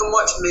iPad, you can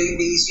watch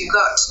movies, you've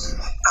got,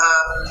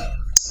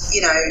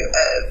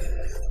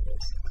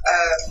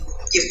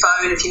 your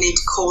phone if you need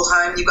to call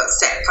home, you've got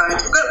sat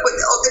phones.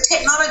 The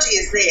technology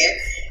is there.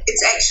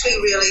 It's actually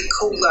really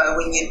cool, though,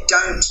 when you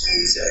don't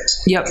use it.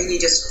 Yep. And you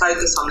just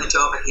focus on the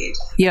job ahead.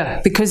 Yeah,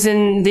 because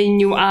then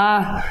you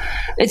are.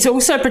 It's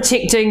also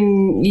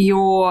protecting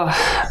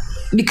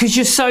because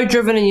you're so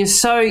driven and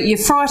you're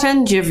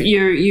frightened.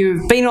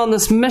 You've been on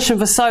this mission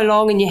for so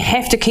long, and you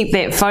have to keep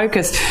that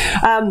focus.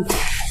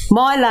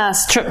 My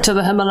last trip to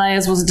the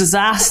Himalayas was a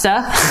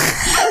disaster.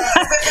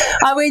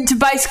 I went to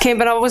base camp,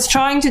 and I was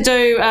trying to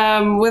do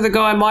with a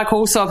guy, Mike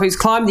Alsop, who's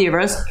climbed the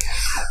Everest,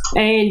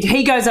 and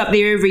he goes up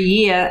there every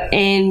year,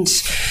 and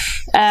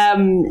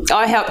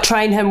I helped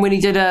train him when he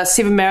did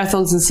 7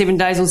 marathons in 7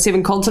 days on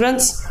 7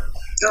 continents.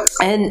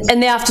 And in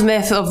the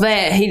aftermath of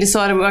that, he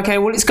decided, okay,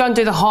 well, let's go and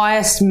do the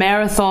highest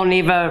marathon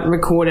ever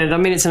recorded. I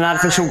mean, it's an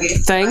artificial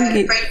thing. I had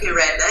a friend who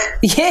ran that.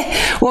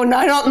 Yeah. Well,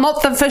 no,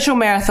 not the official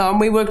marathon.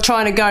 We were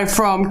trying to go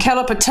from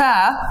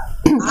Kalapatar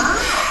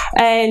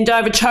and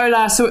over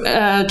Chola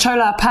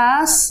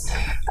Pass,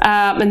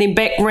 and then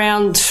back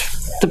round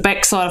the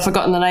backside. I've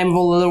forgotten the name of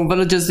all the little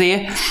villages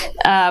there.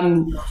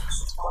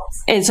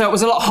 And so it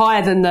was a lot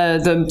higher than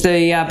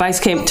the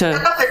base camp to...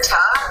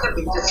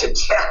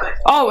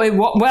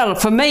 Oh, well,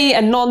 for me,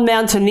 a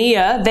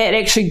non-mountaineer, that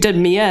actually did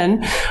me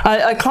in.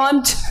 I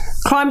climbed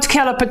climbed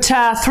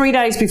Kalapatar 3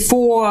 days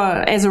before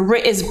as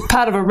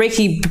part of a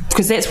recce,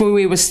 because that's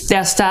where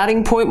our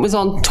starting point was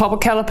on top of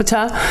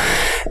Kalapatar,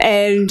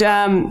 and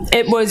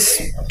it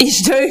was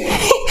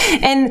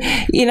and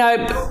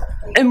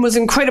it was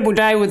an incredible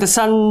day with the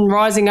sun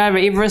rising over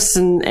Everest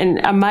and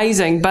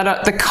amazing,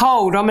 but the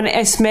cold, I'm an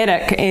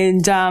asthmatic,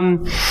 and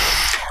you've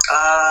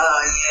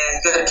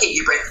got to keep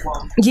your breath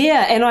warm.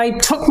 Yeah, and I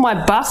took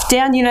my buff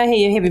down. You know how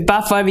you have your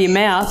buff over your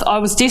mouth? I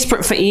was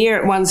desperate for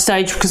air at one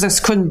stage because I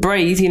just couldn't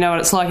breathe. You know what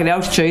it's like at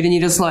altitude, and you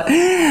just like...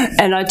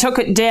 And I took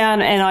it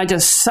down and I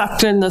just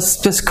sucked in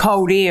this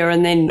cold air,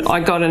 and then I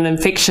got an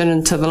infection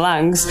into the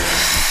lungs.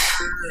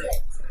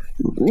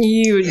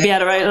 You would be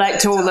able to relate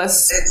to all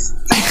this.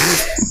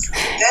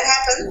 That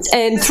happens.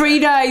 And 3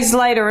 days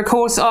later, of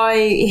course,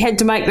 I had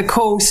to make the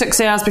call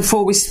 6 hours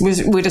before we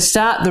were to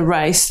start the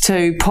race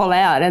to pull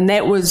out, and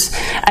that was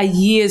a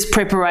year's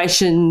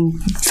preparation,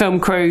 film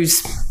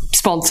crews,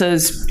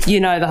 sponsors,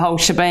 the whole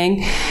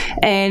shebang,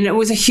 and it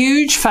was a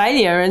huge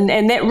failure,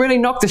 and that really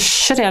knocked the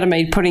shit out of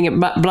me, putting it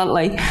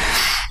bluntly.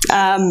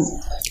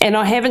 And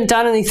I haven't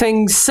done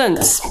anything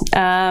since.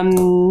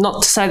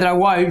 Not to say that I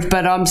won't,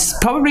 but I'm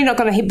probably not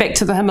going to head back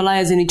to the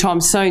Himalayas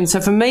anytime soon.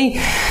 So for me...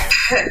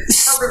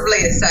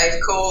 Probably a safe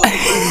call,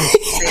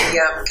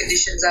 the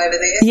conditions over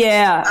there.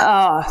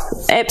 Yeah,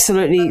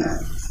 absolutely.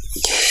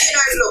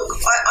 Look,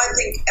 I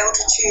think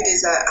altitude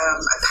is a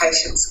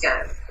patience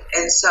game.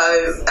 And so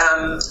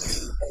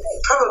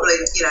probably,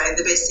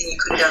 the best thing you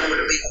could have done would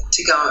have been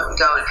to go and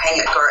hang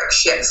at Gorak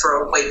Shep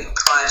for a week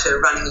prior to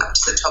running up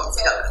to the top of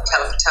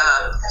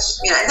Kalapatar.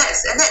 And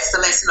that's the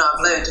lesson I've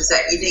learned, is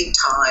that you need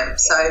time.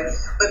 So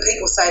when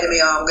people say to me,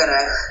 I'm going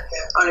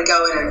to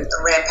go in and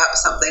ramp up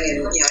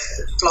something and,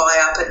 fly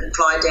up it and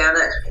fly down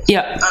it,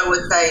 I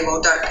would say,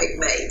 well, don't pick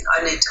me.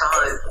 I need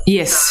time.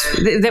 Yes,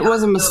 so that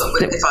was a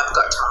mistake. If I've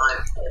got time.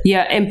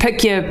 Yeah, and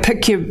pick your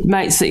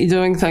mates that you're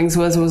doing things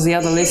with was the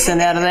other lesson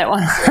out of that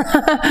one.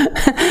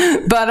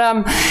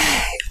 But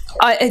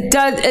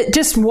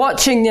just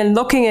watching and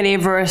looking at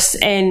Everest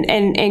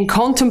and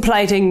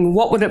contemplating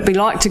what would it be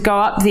like to go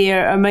up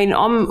there. I mean,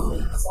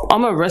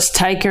 I'm a risk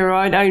taker.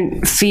 I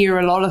don't fear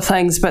a lot of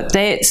things, but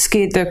that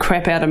scared the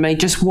crap out of me.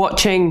 Just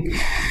watching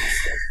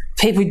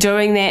people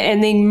doing that,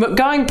 and then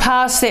going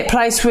past that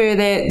place where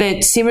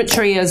that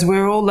cemetery is,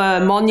 where all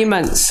the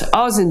monuments.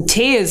 I was in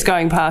tears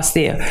going past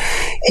there.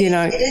 It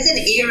is an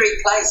eerie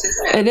place,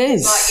 isn't it? It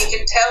is. It's like you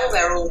can tell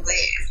they're all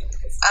there.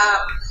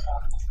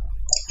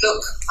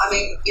 Look, I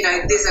mean,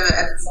 there's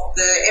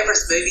the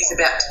Everest movie's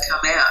about to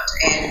come out,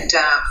 and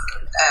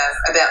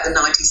about the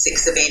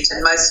 96 event,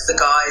 and most of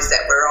the guys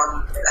that were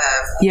on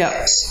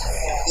that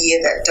year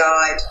that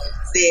died,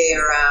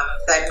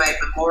 they've made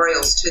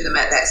memorials to them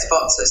at that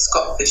spot. So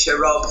Scott Fisher,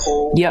 Rob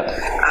Hall, a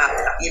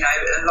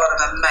lot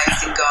of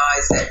amazing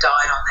guys that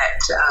died on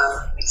that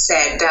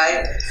sad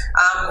day.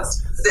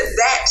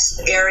 That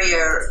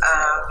area,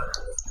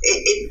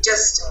 it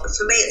just,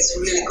 for me, it's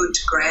really good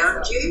to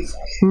ground you,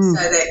 so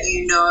that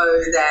you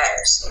know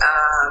that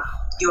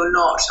you're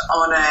not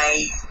on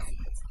a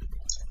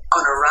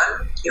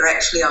run, you're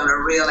actually on a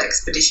real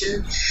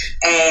expedition.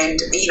 And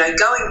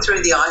going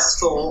through the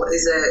icefall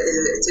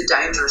it's a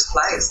dangerous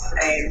place,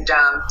 and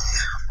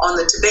on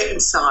the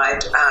Tibetan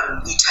side,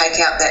 you take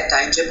out that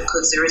danger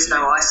because there is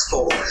no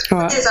icefall.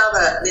 Right. There's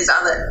other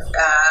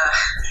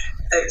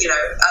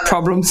other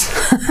problems.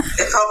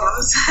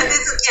 Problems.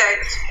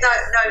 No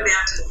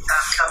mountain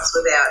comes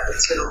without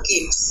its little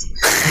gifts.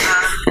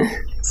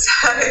 I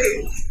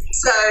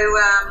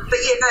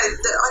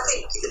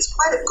think it's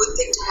quite a good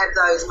thing to have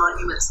those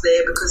monuments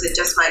there, because it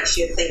just makes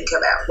you think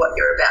about what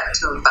you're about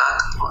to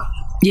embark upon.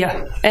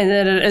 Yeah, and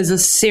that it is a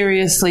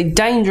seriously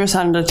dangerous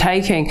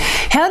undertaking.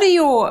 How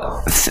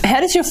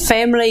does your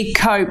family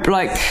cope?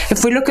 Like,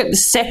 if we look at the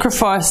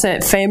sacrifice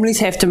that families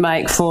have to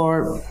make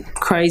for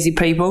crazy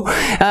people,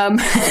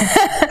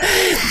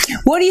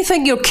 what do you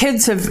think your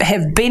kids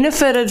have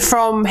benefited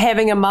from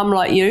having a mum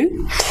like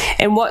you?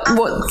 And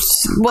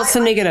what's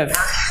the negative?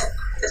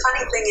 The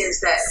funny thing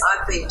is that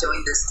I've been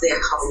doing this their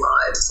whole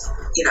lives,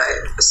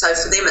 so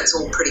for them it's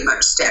all pretty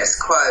much status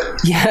quo.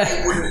 Yeah.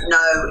 They wouldn't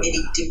know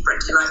any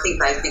different, and I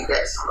think they think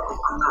that,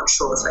 I'm not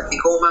sure if they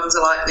think all mums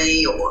are like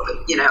me, or,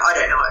 I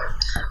don't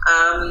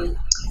know.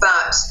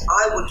 But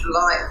I would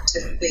like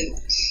to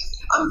think,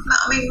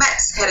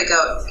 Matt's had a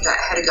go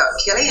at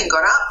Kelly and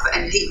got up,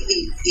 and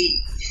he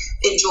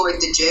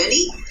enjoyed the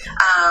journey.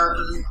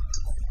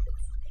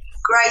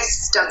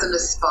 Grace doesn't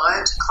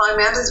aspire to climb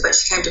mountains, but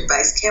she came to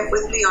base camp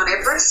with me on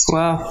Everest.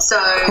 Wow. So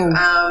cool.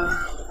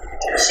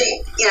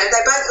 She,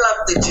 they both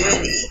love the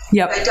journey.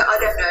 Yep. I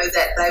don't know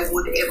that they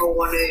would ever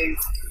want to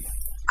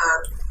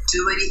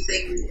do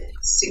anything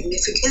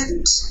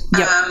significant.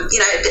 Yep.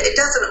 It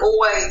doesn't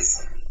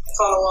always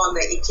follow on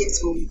that your kids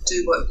will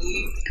do what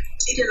you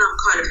did, and I'm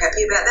kind of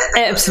happy about that.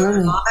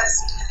 Absolutely.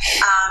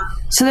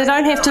 So they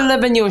don't have to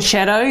live in your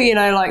shadow. You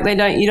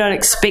don't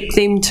expect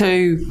them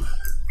to.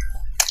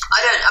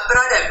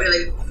 I don't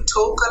really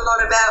talk a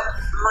lot about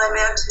my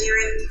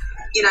mountaineering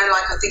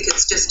like I think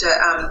it's just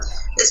another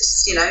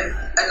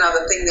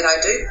thing that I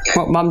do.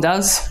 What Mum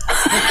does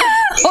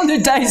on her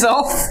days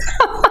off.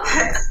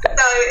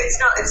 No,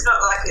 it's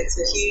not like it's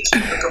a huge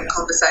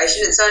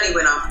conversation. It's only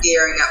when I'm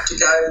gearing up to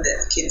go that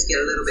the kids get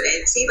a little bit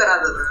antsy. But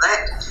other than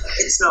that,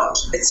 it's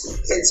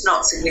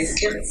not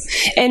significant.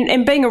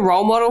 And being a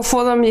role model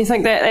for them, you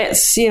think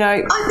that's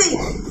I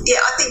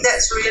think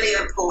that's really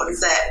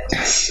important.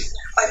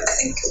 I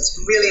think it's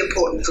really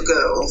important for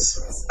girls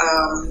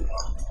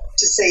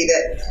to see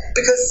that,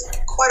 because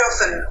quite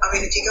often, I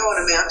mean, if you go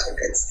on a mountain,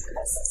 it's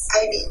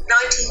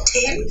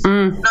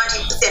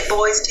 90%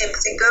 boys,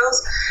 10%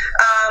 girls.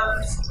 I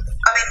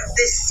mean,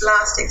 this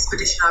last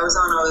expedition I was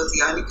on, I was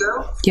the only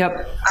girl.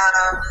 Yep.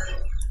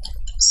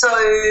 So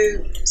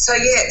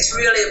yeah, it's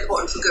really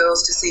important for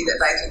girls to see that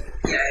they can,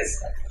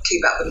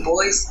 keep up with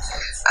boys.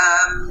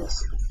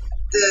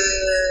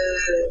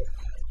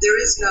 There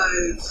is no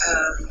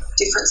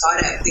difference,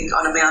 I don't think,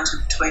 on a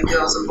mountain between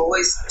girls and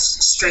boys,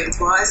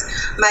 strength-wise.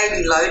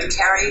 Maybe load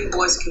carrying,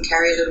 boys can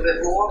carry a little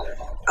bit more,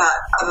 but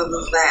other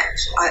than that,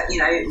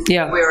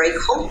 we're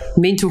equal.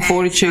 Mental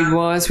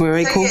fortitude-wise, we're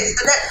equal. So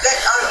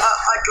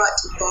I'd like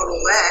to model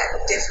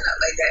that,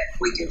 definitely, that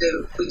we can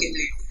do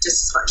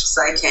just as much as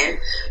they can.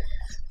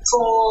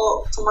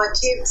 For my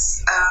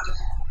kids,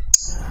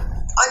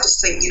 I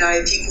just think,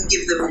 if you can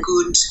give them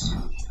good,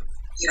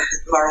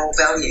 moral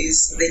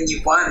values, then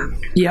you've won.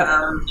 Yeah.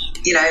 I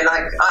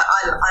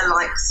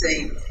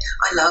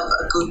love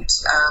a good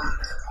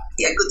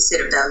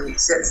set of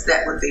values.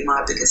 That would be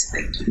my biggest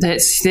thing.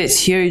 That's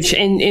huge.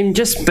 And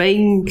just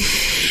being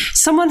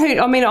someone who,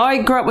 I mean,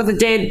 I grew up with a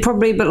dad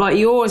probably a bit like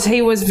yours.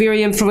 He was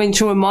very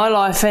influential in my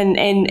life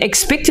and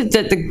expected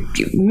that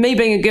me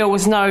being a girl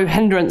was no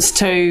hindrance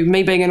to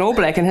me being an All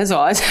Black in his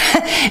eyes.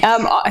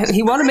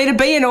 He wanted me to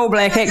be an All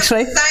Black,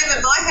 actually. Same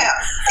in my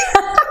house.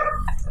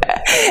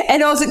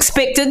 And I was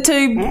expected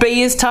to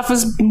be as tough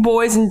as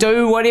boys and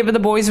do whatever the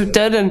boys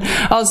did, and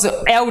I was the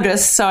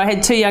eldest, so I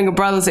had two younger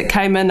brothers that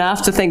came in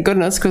after, thank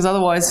goodness, because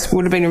otherwise it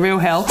would have been a real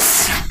hell.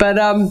 But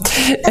and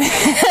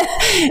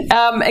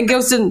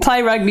girls didn't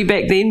play rugby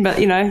back then, but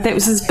that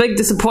was his big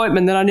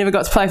disappointment that I never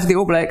got to play for the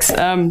All Blacks. You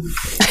could have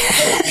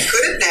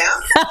now.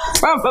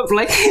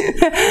 Probably.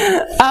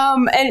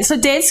 And so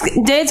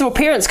dads or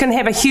parents can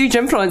have a huge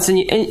influence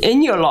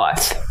in your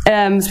life,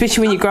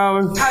 especially when you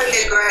grow.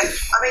 Totally agree.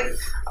 I mean,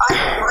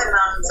 my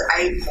mum's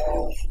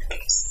 87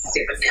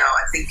 now,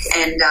 I think,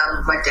 and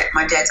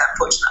my dad's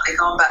unfortunately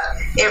gone, but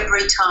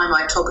every time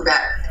I talk about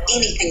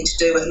anything to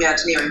do with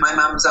mountaineering, my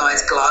mum's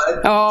eyes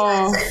glow.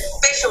 Oh. It's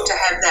special to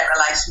have that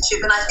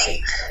relationship, and I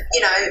think,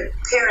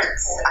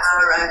 parents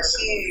are a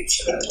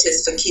huge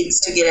impetus for kids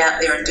to get out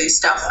there and do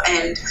stuff,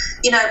 and,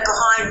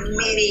 behind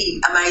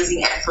many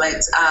amazing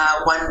athletes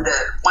are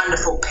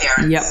wonderful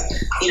parents, yep.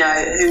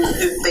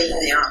 Who've been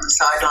there on the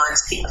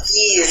sidelines for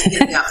years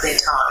giving up their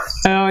time.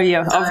 Oh,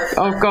 yeah,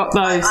 I've got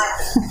those. I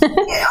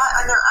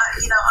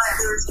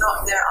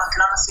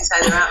can honestly say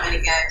there aren't many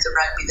games of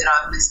rugby that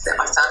I've missed that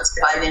my son's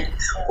played in,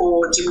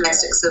 or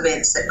gymnastics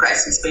events that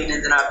Gracie's been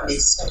in that I've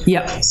missed.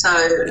 Yep. So,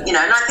 and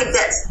I think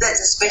that's a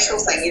special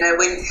thing,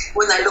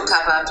 when they look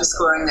up after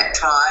scoring that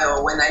try,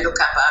 or when they look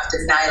up after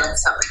nailing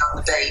something on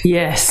the beat.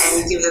 Yes.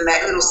 And you give them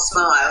that little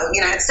smile,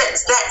 it's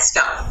that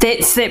stuff.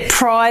 That's that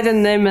pride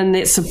in them and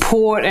that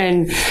support,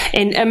 and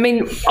I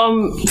mean,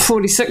 I'm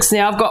 46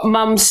 now. I've got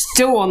mum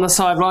still on the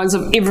sidelines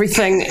of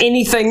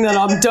anything that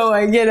I'm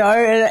doing,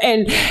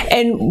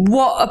 and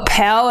what a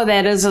power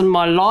that is in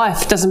my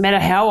life. Doesn't matter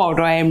how old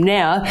I am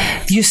now,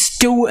 you're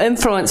still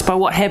influenced by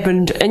what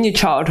happened in your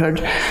childhood,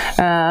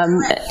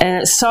 and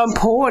it's so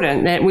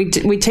important that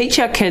we teach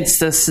our kids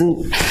this,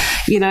 and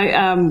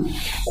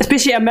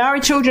especially our Maori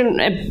children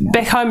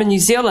back home in New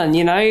Zealand,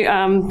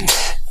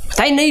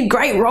 they need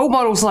great role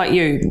models like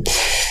you.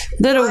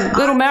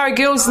 Little Maori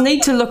girls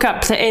need to look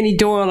up to Annie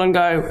Doyle and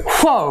go,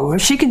 whoa,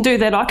 if she can do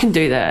that, I can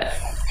do that.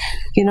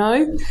 It's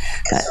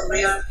a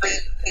real big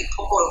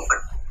important, but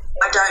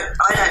I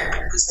don't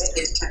think this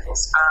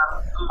is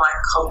my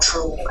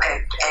cultural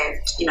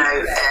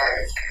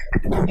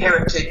and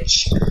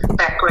heritage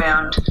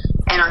background,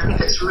 and I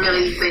think it's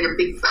really been a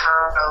big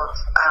part of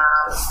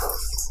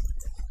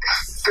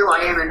who I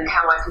am and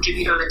how I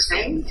contribute on a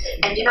team.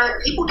 And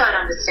people don't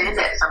understand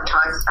that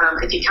sometimes.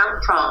 If you come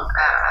from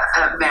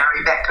a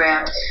Maori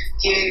background,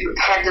 you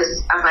have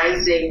this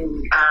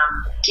amazing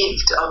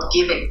gift of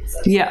giving.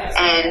 Yeah.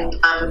 And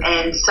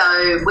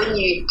so when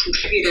you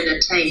contribute in a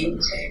team,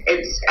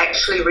 it's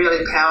actually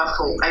really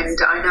powerful. And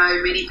I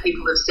know many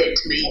people have said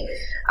to me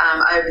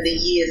over the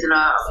years, and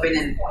I've been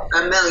in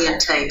a million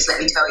teams, let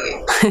me tell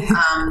you,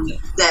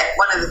 that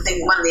one of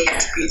the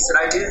attributes that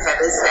I do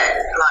have is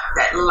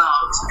that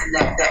love and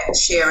that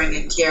sharing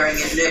and caring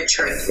and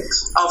nurturing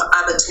of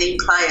other team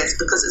players,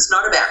 because it's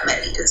not about me,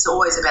 it's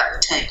always about the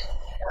team.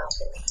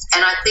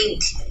 And I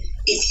think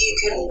if you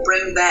can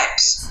bring that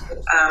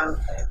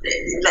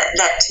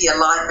to your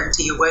life and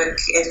to your work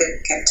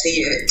ethic and to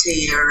your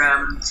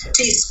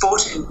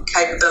sporting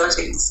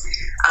capabilities,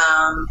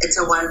 it's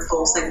a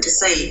wonderful thing to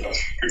see.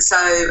 And so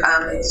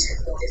I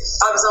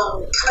was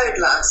on Code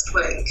last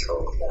week,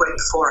 or week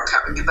before, I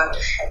can't remember,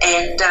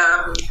 and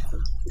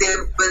there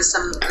was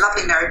some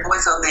lovely married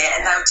boys on there,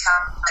 and they were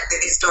telling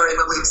their story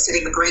when we were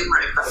sitting in the green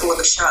room before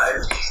the show.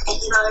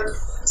 And,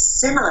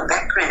 similar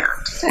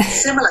background,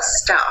 similar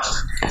stuff.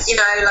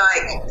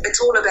 Like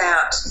it's all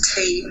about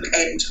team,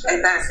 and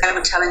they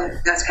were telling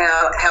us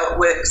how it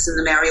works in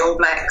the Maori All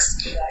Blacks,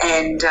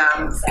 and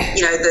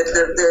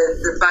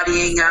the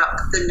buddying up,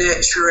 the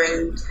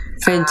nurturing.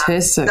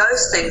 Fantastic.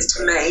 Those things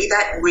to me,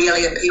 that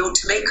really appealed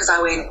to me, because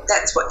I went,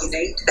 that's what you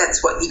need,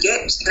 that's what you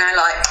get.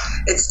 Like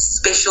it's a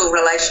special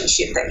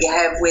relationship that you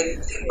have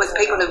with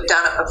people who've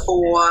done it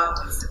before.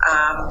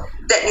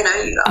 That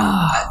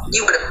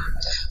you would have.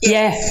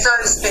 Yeah, so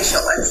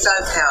special and so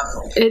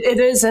powerful. It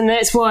is, and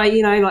that's why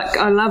like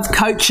I love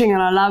coaching and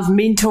I love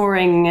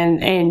mentoring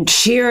and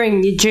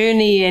sharing your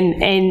journey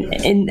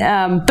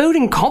and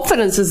building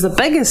confidence is the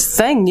biggest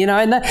thing,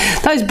 And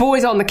those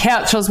boys on the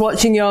couch, I was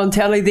watching you on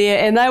telly there,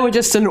 and they were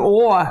just in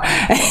awe.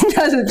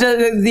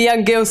 And the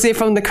young girls there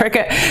from the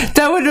cricket,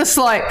 they were just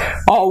like,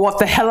 "Oh, what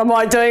the hell am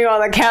I doing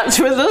on the couch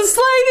with this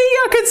lady?"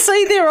 I could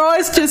see their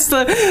eyes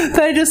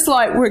they just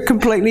like were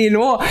completely in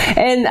awe,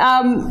 and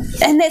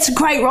that's a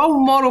great role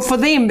model for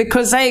them,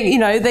 because they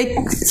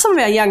some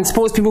of our young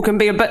sports people can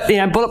be a bit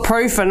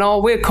bulletproof and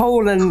we're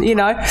cool, and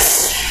I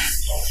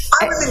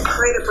was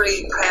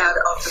incredibly proud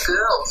of the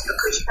girls,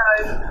 because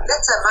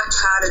that's a much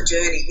harder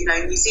journey.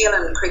 New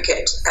Zealand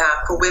cricket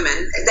for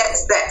women,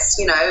 that's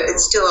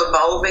it's still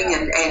evolving,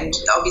 and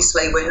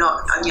obviously we're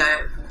not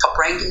top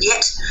ranking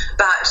yet,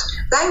 but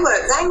they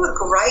were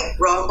great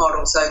role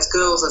models, those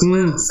girls as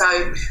well.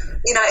 So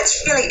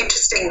it's really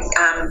interesting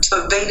to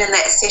have been in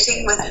that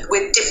setting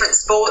with different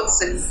sports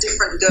and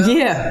different girls.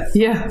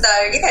 Yeah. So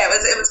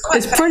it was quite.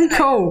 It's pretty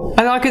cool,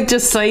 and I could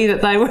just see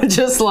that they were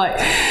just like,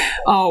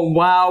 "Oh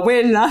wow,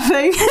 we're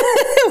nothing.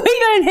 We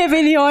don't have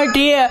any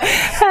idea."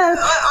 I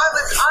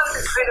was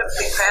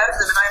incredibly proud of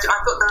them, and I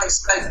thought they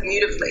spoke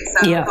beautifully.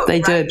 So yeah, they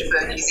did.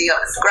 For New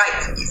Zealand, it's great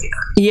for New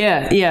Zealand.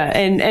 Yeah,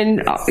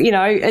 and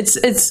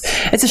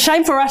it's a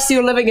shame for us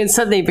you're living in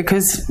Sydney,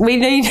 because we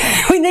need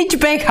you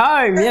back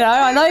home.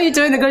 I know you're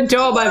doing a good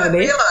job over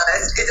there.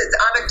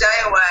 I'm a day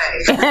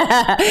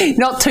away.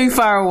 Not too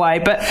far away,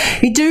 but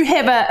you do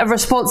have a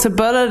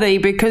responsibility,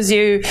 because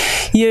you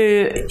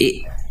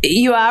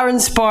are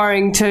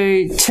inspiring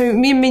to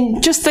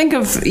just think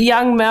of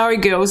young Maori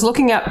girls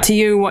looking up to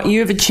you, what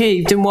you've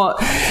achieved, and what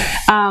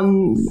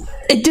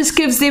it just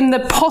gives them the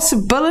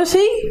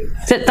possibility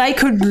that they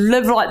could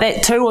live like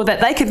that too, or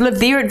that they could live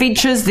their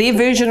adventures, their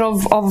version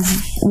of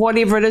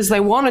whatever it is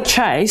they want to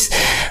chase.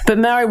 But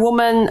Maori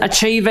women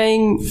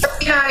achieving.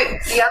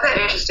 The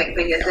other interesting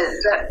thing is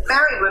that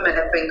Maori women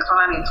have been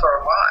climbing for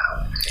a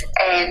while.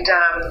 And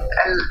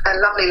a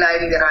lovely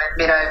lady that I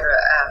met over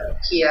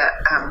here,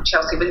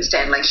 Chelsea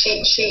Winstanley,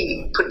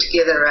 she put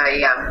together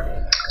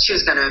she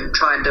was going to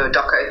try and do a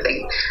doco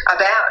thing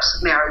about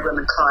Maori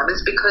women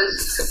climbers,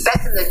 because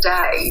back in the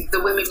day, the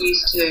women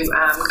used to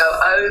go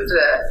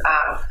over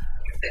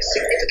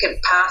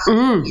significant parts of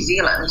New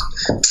Zealand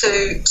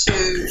to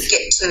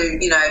get to,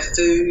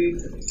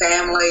 food,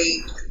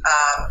 family,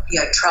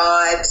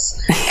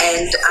 tribes,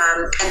 and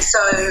so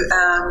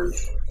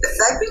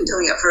they've been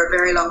doing it for a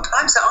very long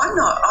time. So I'm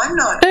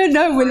not.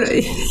 No, we're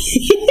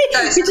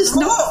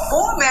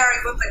more Maori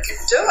women can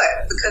do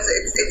it, because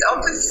it's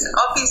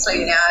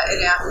obviously in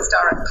our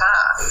historic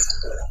past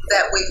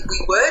that we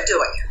were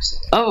doing it.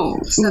 Oh,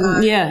 so,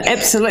 yeah,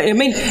 absolutely. I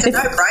mean, it's a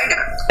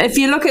no-brainer. If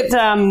you look at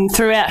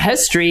throughout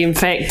history, in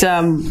fact,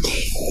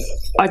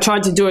 I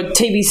tried to do a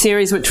TV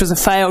series which was a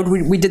failed.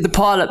 We did the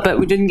pilot, but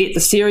we didn't get the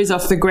series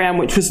off the ground,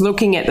 which was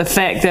looking at the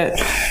fact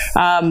that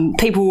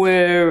people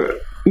were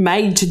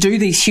made to do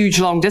these huge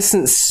long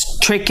distance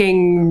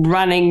trekking,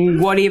 running,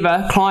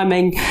 whatever,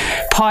 climbing,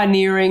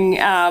 pioneering,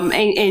 and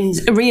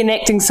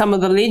reenacting some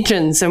of the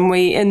legends. And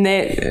we, in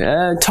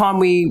that time,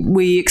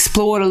 we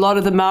explored a lot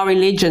of the Maori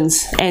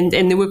legends, and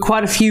there were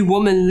quite a few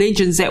women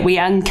legends that we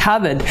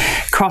uncovered,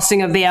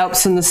 crossing of the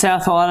Alps in the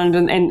South Island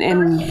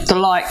and the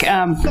like.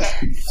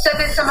 So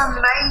there's some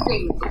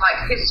amazing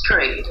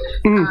history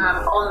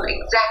on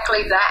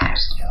exactly that.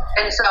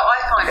 And so I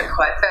find it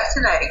quite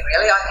fascinating,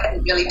 really. I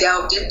hadn't really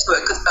delved into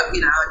it because, I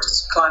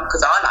just climb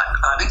because I like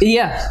climbing.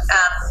 Yeah.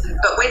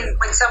 But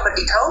when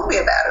somebody told me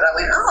about it, I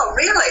went, oh,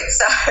 really?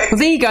 So well,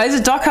 there you go. It's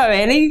a doco,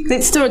 Annie.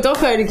 Let's do a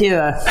doco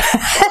together.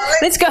 Well,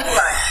 let's go.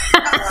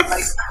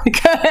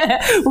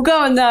 We'll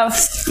go and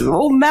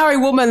all Maori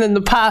women in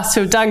the past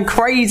who have done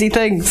crazy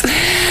things.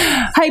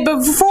 Hey, but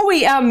before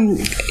we, we've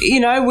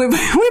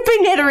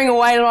been nattering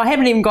away, and I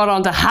haven't even got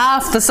onto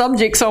half the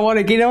subjects I want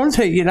to get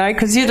onto,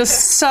 because you're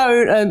just so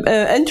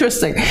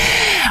interesting.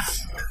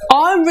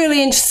 I'm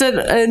really interested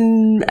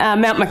in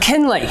Mount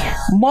McKinley.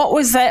 What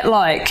was that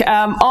like?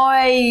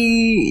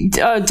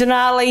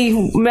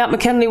 Denali, Mount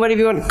McKinley, whatever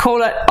you want to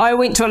call it. I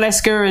went to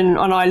Alaska and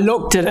I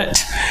looked at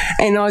it,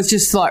 and I was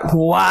just like,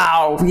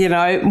 wow,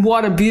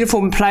 what a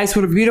beautiful place,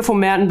 what a beautiful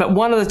mountain, but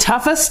one of the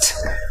toughest.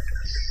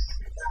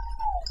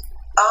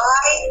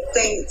 I I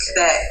think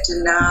that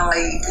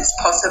Denali is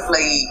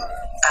possibly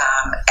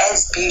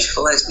as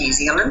beautiful as New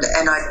Zealand,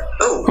 and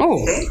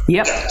yep.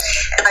 Yeah.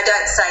 And I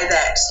don't say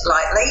that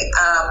lightly.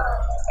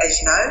 As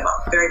you know,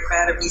 I'm very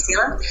proud of New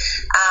Zealand.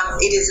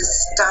 It is a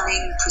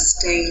stunning,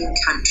 pristine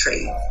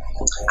country.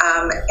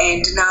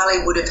 And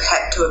Denali would have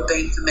had to have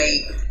been, for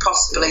me,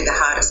 possibly the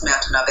hardest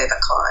mountain I've ever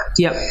climbed.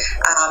 Yep.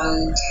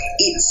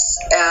 You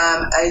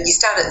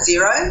start at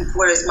zero,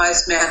 whereas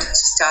most mountains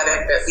start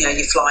at,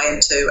 you fly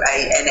into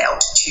an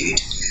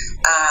altitude.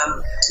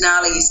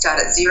 Denali, you start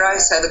at zero,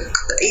 so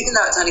even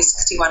though it's only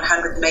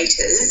 6,100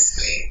 metres,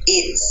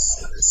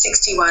 it's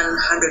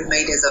 6,100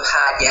 metres of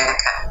hard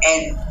yakka.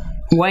 And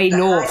way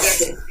north.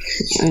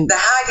 The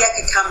hard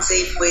yakka comes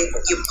in with,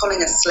 you're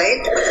pulling a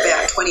sled with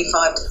about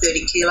 25 to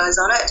 30 kilos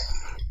on it,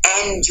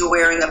 and you're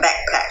wearing a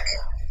backpack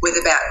with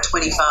about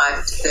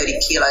 25 to 30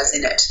 kilos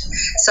in it.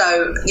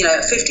 So,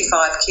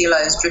 55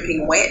 kilos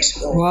dripping wet,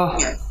 or wow.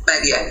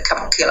 Maybe a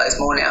couple of kilos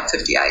more now,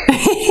 58, to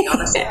be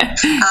honest.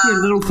 Your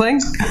little thing.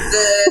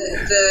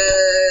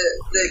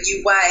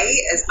 You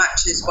weigh as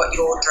much as what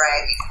you're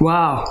dragging.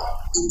 Wow.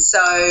 And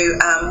so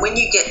when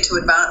you get to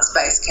advanced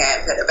base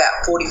camp at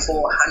about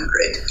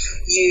 4,400,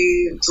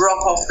 you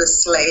drop off the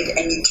sled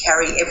and you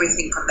carry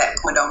everything from that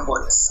point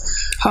onwards.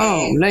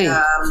 Holy.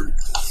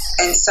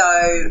 And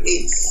so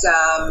it's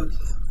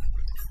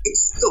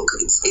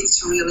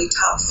really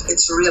tough.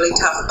 It's really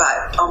tough,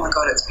 but oh my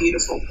God, it's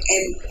beautiful.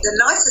 And the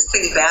nicest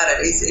thing about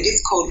it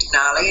is called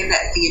Denali, and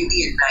that's the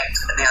Indian name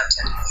for the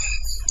mountain.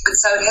 And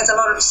so it has a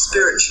lot of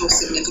spiritual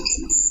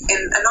significance.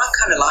 And I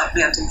kind of like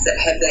mountains that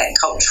have that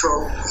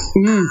cultural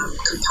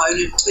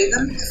component to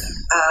them.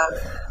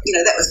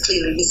 That was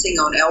clearly missing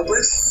on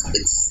Elbrus.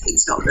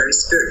 It's not very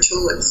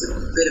spiritual. It's a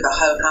bit of a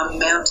ho-hum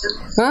mountain.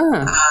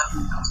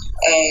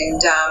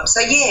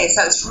 So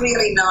it's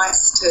really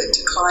nice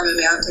to climb a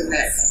mountain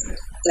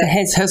that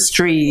has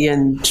history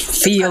and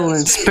feel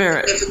and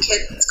spirit.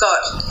 It's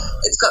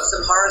got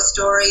some horror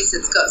stories.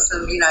 It's got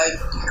some,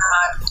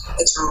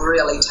 it's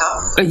really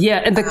tough.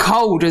 Yeah, and the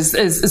cold is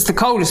the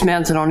coldest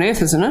mountain on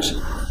earth, isn't it?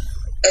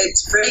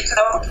 It's pretty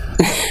cold.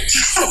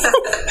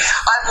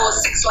 I wore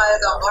 6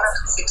 layers on bottom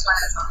and 6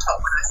 layers on top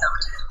when I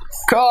summited.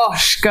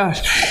 Gosh,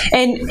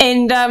 and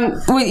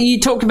you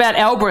talked about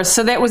Elbrus,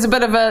 so that was a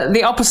bit of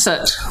the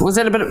opposite. Was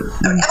that a bit of...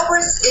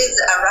 Elbrus is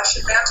a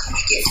Russian mountain.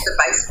 You get to the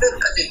base of it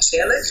and then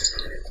chairlift.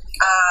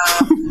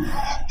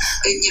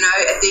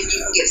 And then you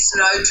can get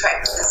snow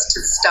tracked to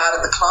the start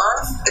of the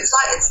climb.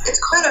 It's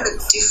kind of a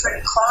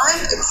different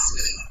climb.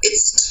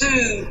 It's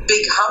 2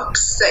 big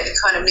humps that you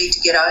kind of need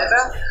to get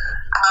over.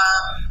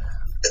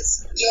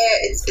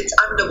 It's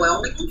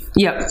underwhelming.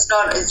 Yeah, it's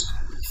not as...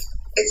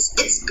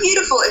 It's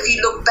beautiful if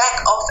you look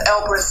back off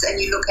Elbrus and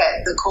you look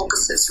at the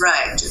Caucasus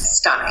Range. It's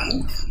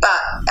stunning,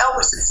 but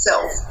Elbrus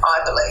itself,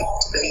 I believe,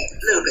 to be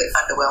a little bit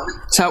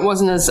underwhelming. So it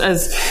wasn't as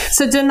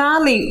so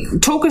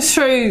Denali. Talk us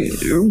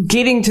through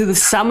getting to the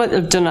summit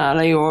of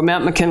Denali or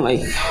Mount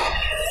McKinley.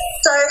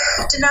 So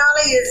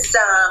Denali is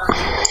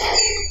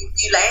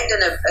you land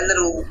and a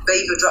little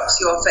beaver drops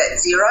you off at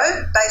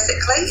zero,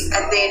 basically,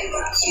 and then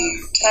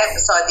you camp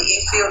beside the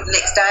airfield. The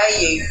next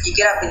day you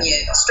get up and you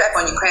strap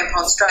on your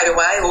crampons straight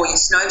away or your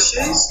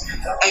snowshoes,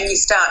 and you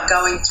start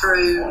going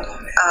through,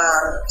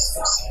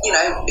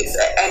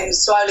 and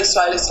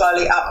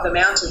slowly up the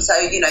mountain. So,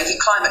 you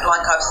climb it,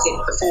 like I've said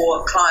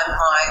before, climb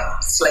high,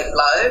 sleep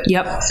low.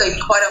 Yep. So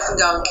you quite often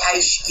go in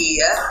cache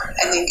gear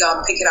and then go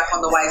and pick it up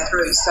on the way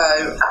through.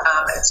 So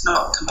it's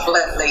not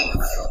completely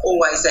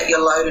always that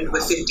you're loaded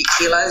with 50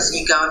 kilos.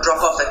 You go and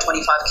drop off a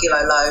 25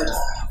 kilo load,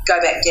 go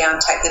back down,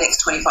 take the next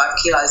 25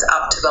 kilos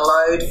up to the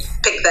load,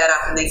 pick that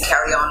up and then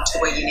carry on to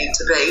where you need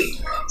to be.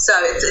 So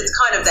it's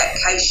kind of that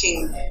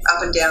caching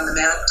up and down the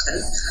mountain.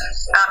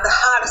 The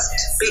hardest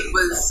bit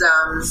was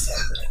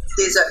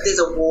there's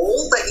a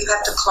wall that you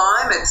have to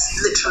climb. It's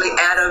literally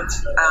out of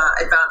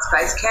advanced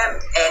base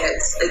camp, and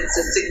it's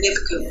a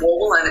significant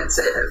wall, and it's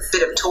a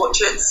bit of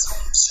torture. It's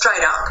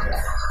straight up,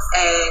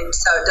 and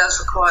so it does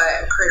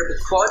require incredible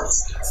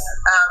quads.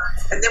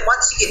 And then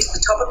once you get to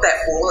the top of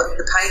that wall,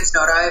 the pain's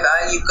not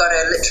over. You've got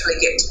to literally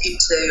get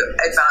into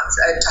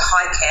to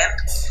high camp,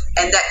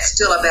 and that's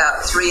still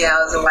about 3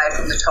 hours away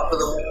from the top of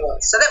the wall.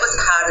 So that was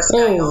the hardest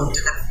day on.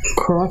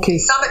 Crikey.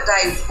 Summit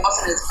day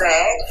wasn't as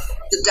bad.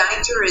 The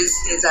danger is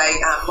a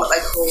what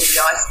they call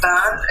the ice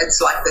barn. It's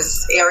like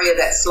this area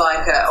that's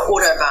like an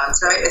autobahn.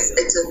 So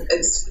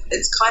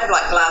it's kind of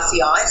like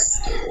glassy ice,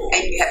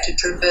 and you have to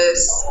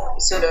traverse,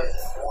 sort of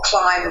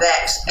climb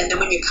that. And then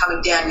when you're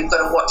coming down, you've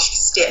got to watch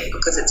your step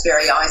because it's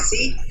very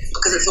icy,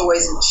 because it's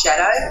always in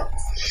shadow.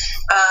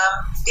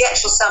 The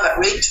actual summit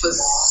ridge was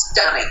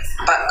stunning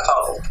but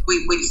cold.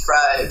 We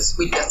froze.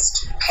 We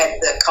just had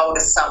the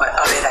coldest summit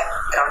I've ever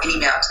had on any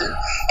mountain.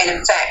 And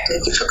in fact,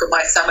 if you look at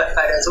my summit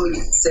photos, all you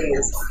can see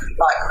is,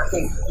 I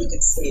think you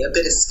can see a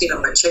bit of skin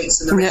on my cheeks,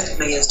 and the rest of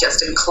me is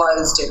just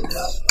enclosed in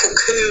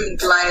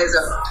cocooned layers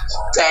of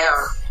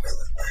down.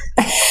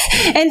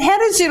 And how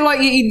did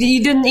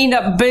you didn't end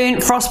up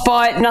burnt,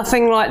 frostbite,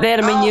 nothing like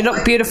that? I mean, you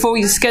look beautiful,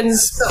 your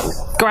skin's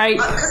great.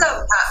 Because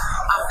I'm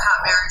part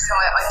Maori, so so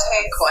I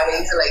tan quite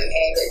easily,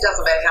 and it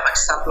doesn't matter how much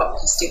sunblock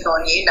you stick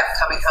on, you end up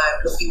coming home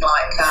looking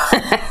like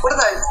what are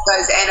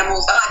those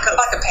animals?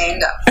 Like a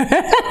panda.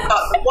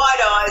 Got the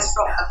white eyes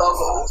from the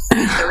goggles.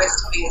 The rest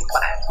of me is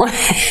black.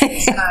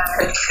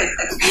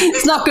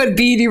 It's not good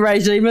beauty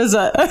regime, is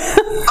it?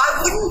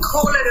 I wouldn't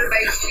call it a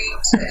regime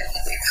to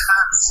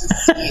enhance the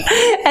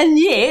skin. And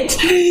yet,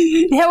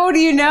 how old are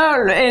you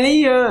now,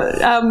 Annie? You're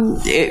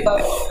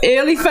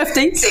early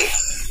 50s.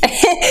 6.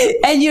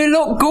 And you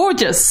look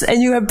gorgeous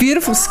and you have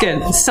beautiful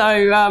skin. So,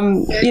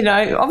 you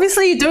know,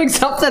 obviously you're doing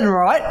something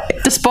right,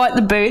 despite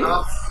the burn. As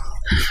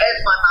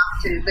my mum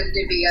says, the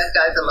Nivea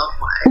goes a long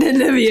way. The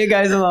Nivea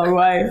goes a long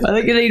way. I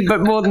think you need a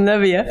bit more than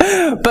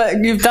Nivea,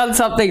 but you've done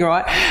something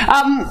right.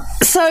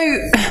 So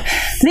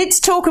let's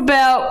talk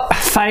about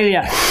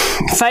failure.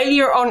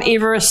 Failure on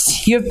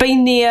Everest. You've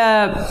been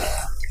there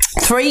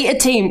 3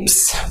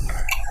 attempts.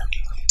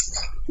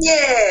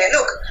 Yeah,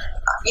 look,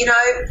 you know,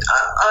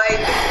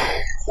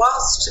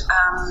 whilst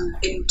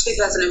in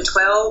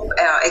 2012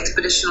 our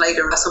expedition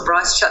leader Russell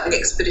Bryce shut the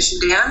expedition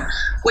down,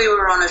 we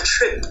were on a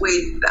trip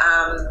with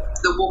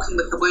the Walking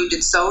with the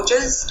Wounded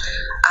Soldiers.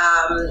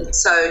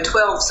 So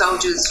 12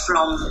 soldiers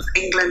from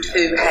England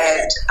who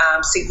had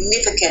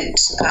significant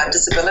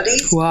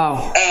disabilities.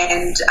 Wow.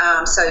 And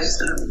so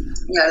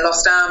you know,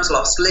 lost arms,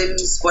 lost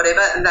limbs,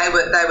 whatever, and they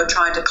were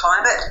trying to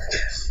climb it.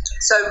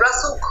 So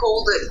Russell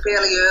called it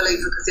fairly early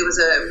because there was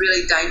a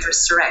really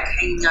dangerous serac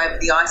hanging over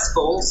the ice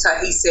fall. So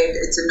he said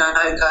it's a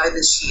no-go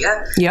this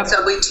year. Yep.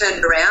 So we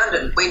turned around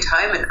and went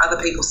home, and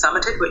other people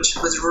summited, which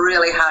was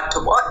really hard to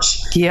watch.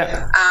 Yep.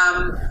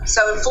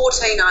 So in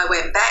 2014 I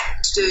went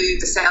back to do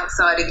the south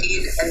side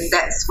again, and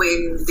that's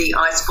when the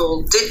ice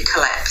fall did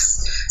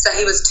collapse. So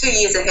he was 2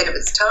 years ahead of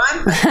its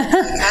time.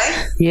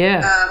 Okay.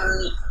 Yeah.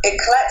 It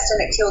collapsed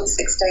and it killed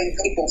 16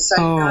 people. So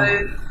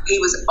no, he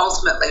was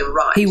ultimately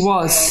right. He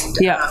was. And,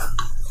 yeah.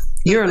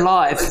 You're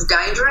alive. It was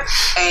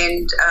dangerous,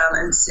 and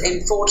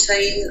in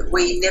 14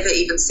 we never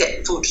even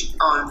set foot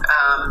on.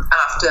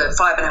 After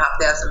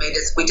 5,500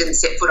 metres, we didn't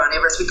set foot on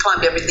Everest. We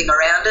climbed everything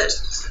around it,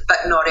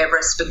 but not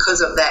Everest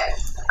because of that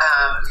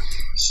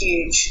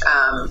huge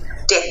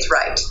death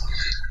rate.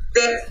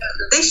 Then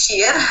this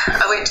year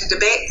I went to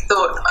Tibet,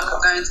 thought I'm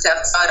not going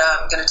south side,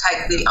 I'm going to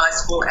take the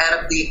ice fall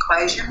out of the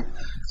equation.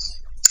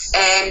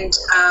 And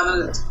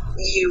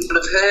you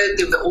will have heard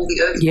there were all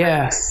the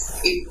earthquakes,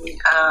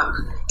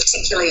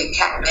 particularly in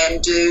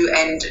Kathmandu,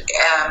 and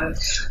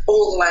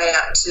all the way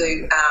up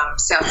to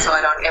south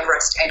side on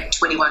Everest, and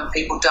 21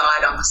 people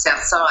died on the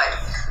south side.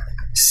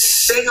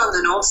 Being on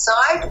the north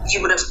side,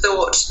 you would have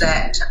thought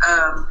that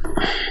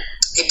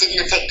it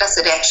didn't affect us.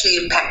 It actually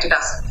impacted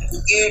us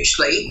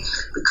hugely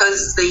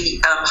because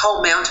the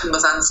whole mountain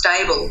was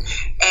unstable.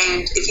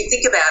 And if you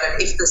think about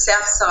it, if the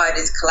south side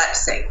is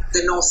collapsing,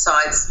 the north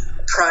side's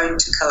prone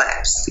to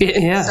collapse.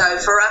 Yeah. So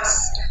for us,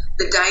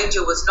 the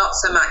danger was not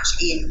so much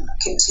in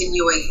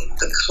continuing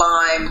the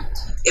climb,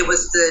 it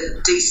was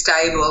the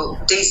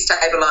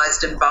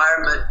destabilized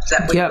environment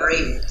that we were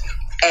in.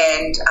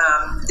 And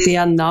the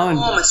unknown.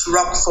 Enormous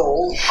rock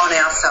fall on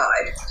our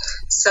side.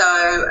 So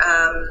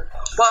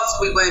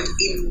whilst we weren't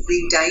in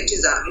the danger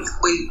zone,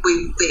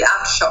 the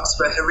aftershocks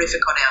were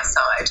horrific on our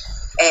side.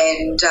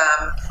 And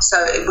so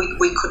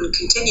we couldn't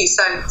continue.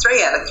 So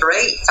 3 out of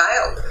 3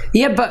 failed.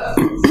 Yeah, but,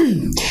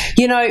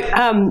 you know,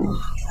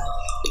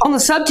 on the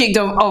subject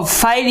of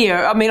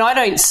failure, I mean, I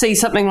don't see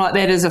something like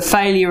that as a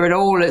failure at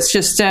all. It's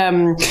just,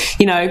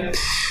 you know,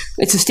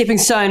 it's a stepping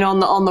stone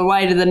on the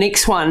way to the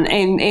next one.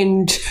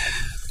 And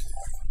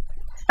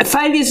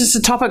failure is just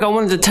a topic I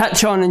wanted to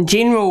touch on in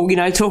general, you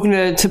know, talking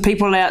to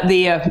people out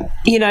there.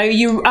 You know,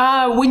 you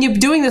are, when you're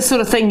doing this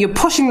sort of thing, you're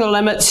pushing the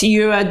limits,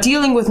 you are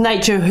dealing with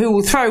nature who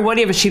will throw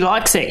whatever she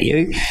likes at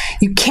you.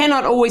 You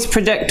cannot always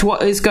predict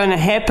what is going to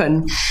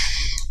happen.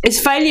 Is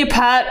failure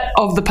part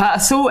of the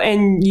parcel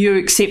and you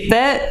accept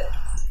that?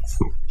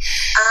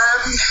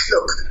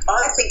 Look,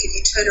 I think if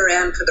you turn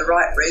around for the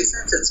right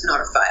reasons, it's not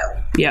a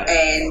fail. Yeah.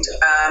 And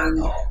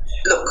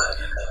look,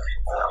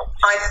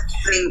 I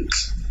think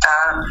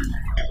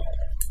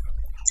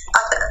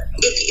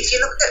if you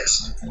look at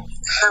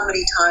how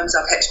many times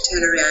I've had to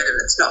turn around, and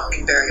it's not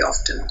been very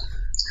often,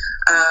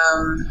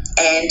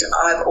 and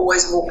I've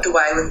always walked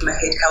away with my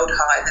head held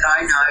high, that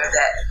I know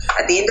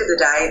that at the end of the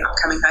day I'm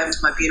coming home to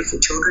my beautiful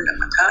children and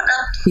my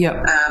partner.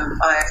 Yep.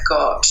 I've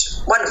got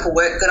wonderful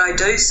work that I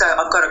do, so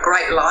I've got a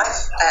great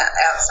life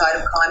outside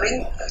of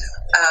climbing.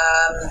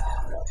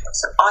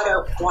 So I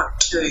don't want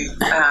to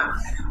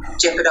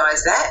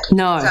jeopardise that.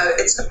 No. So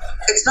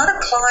it's not a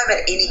climb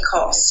at any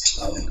cost.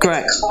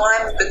 Great. It's a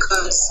climb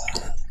because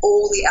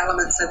all the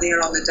elements are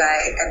there on the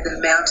day, and the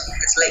mountain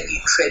has let you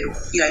tread,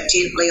 you know,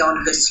 gently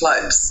on her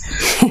slopes.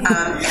 And,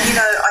 you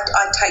know,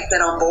 I take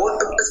that on board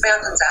because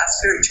mountains are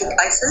spiritual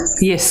places.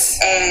 Yes.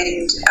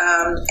 And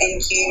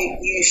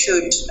you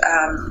should,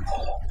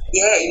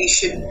 you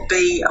should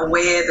be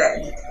aware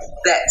that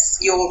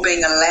you're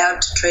being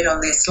allowed to tread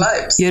on their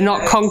slopes. You're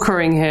not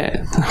conquering her.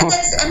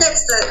 And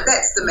that's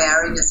the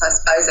Maoriness, I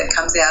suppose, that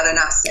comes out in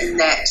us, in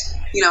that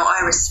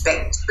I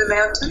respect the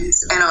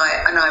mountains, and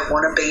I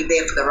want to be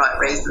there for the right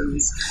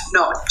reasons,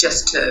 not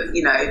just to,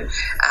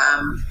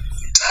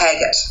 tag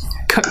it.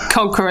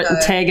 Conquer it and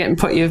tag it and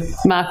put your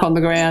mark on the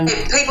ground.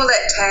 People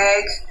that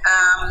tag,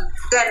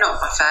 they're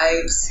not my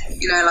faves.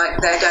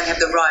 They don't have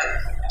the right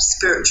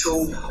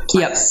spiritual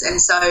place,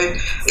 and so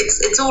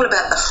it's all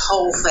about the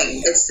whole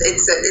thing.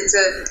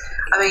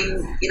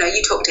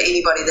 You talk to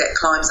anybody that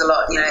climbs a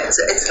lot,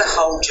 it's the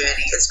whole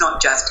journey. It's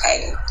not just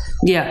tagging.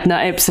 Yeah, no,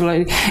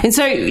 absolutely. And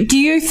so, do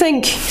you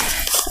think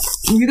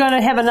you're going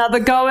to have another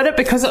go at it?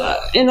 Because,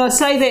 and I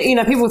say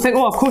that, people think,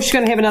 of course you're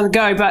going to have another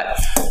go, but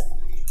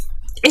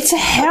it's a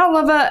hell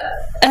of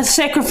a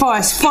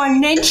sacrifice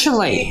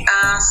financially.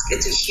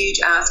 It's a huge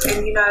ask.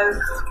 And,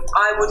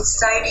 I would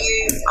say to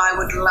you, I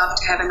would love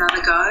to have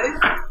another go,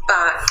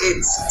 but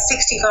it's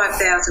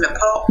 $65,000 a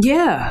pop.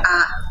 Yeah.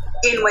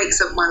 10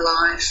 weeks of my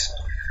life.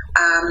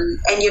 And,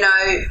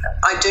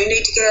 I do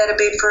need to get out of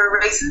bed for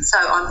a reason, so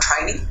I'm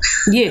training.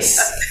 Yes.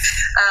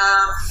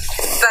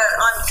 But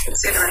I'm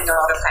considering a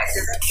lot of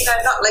factors.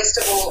 And, not least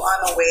of all,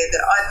 I'm aware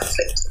that I've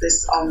inflicted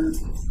this on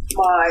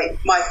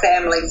my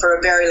family for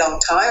a very long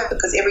time,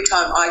 because every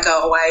time I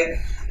go away,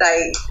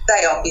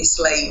 they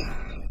obviously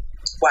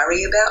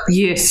worry about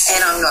me. Yes.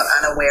 And I'm not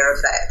unaware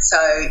of that. So,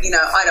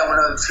 I don't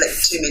want to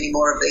inflict too many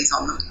more of these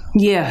on them.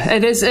 Yeah,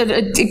 it is.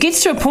 It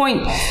gets to a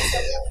point,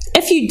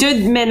 if you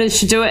did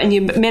manage to do it and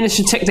you managed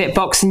to tick that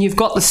box and you've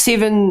got the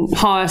 7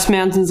 highest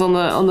mountains on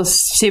the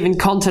 7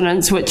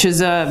 continents, which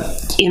is a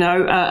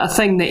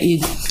thing that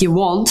you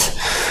want,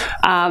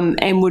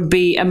 and would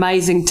be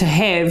amazing to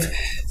have.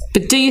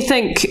 But do you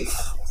think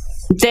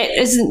that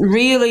isn't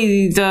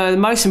really the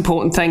most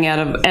important thing out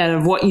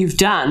of what you've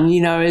done,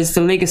 is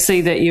the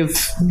legacy that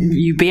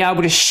you'd be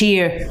able to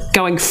share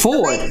going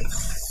forward?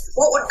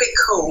 What would be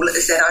cool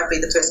is that I'd be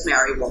the first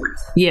Maori woman.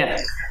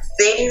 Yeah.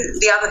 Then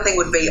the other thing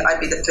would be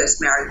I'd be the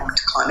first Maori woman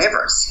to climb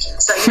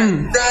Everest. So,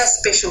 they're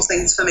special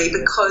things for me,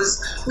 because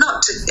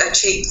not to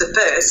achieve the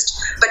first,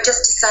 but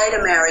just to say to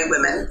Maori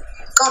women,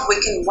 God, we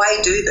can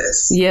do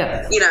this.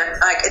 Yeah.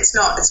 It's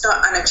not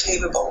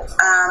unachievable.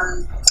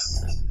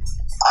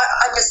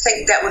 I just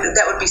think that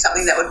would be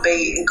something that would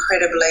be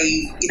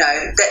incredibly,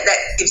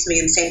 that gives me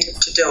incentive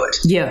to do it.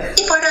 Yeah.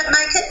 If I don't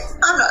make it,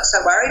 I'm not so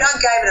worried. I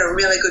gave it a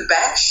really good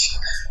bash.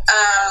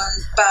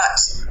 But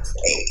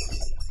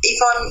if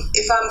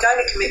I'm going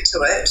to commit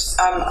to it,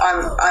 I'm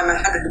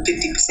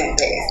 150%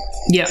 there.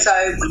 Yeah. So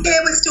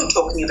we're still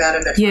talking about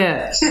it.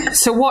 Yeah.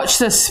 So watch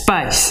this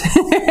space.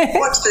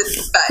 Watch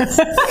this space.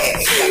 Yeah,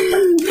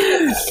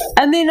 exactly.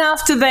 And then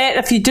after that,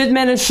 if you did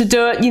manage to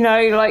do it, do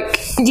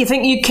you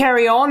think you'd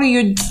carry on, or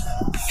you'd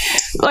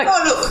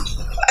Oh, look.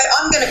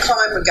 I'm going to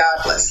climb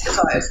regardless. For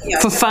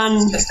fun.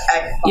 It's just a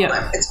climb.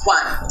 Yeah. It's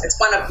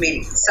one of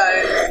many. So,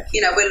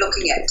 we're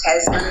looking at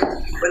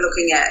Tasman. We're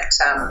looking at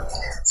some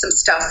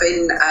stuff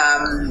in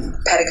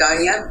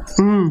Patagonia.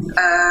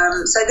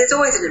 So there's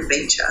always an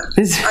adventure.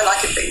 I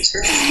like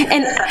adventures.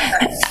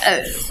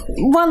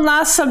 And one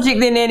last subject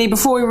then, Annie,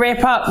 before we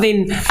wrap up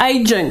then,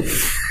 ageing.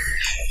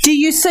 Do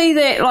you see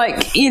that,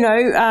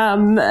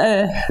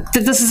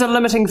 that this is a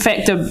limiting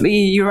factor,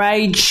 your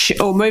age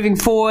or moving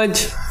forward?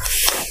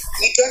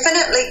 You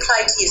definitely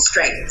play to your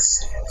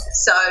strengths.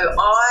 So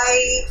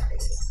it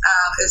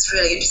was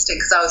really interesting,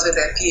 because I was with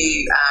a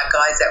few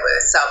guys that were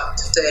sub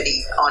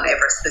 30 on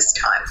Everest this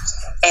time.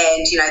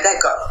 And,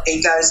 they've got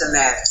egos and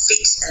they're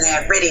fit and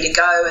they're ready to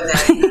go and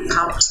they're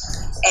pumped.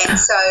 And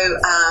so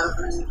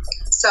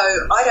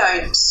I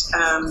don't,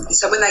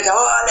 so when they go,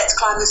 let's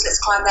climb this, let's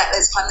climb that,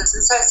 let's climb this.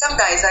 And so some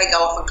days they go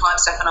off and climb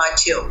stuff and I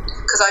chill,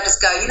 because I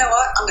just go, you know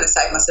what, I'm going to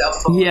save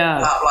myself for blah,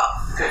 blah.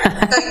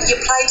 So you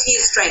play to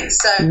your strengths.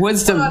 So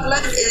wisdom. What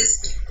I've learned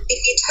is, if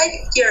you take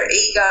your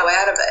ego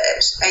out of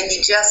it and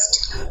you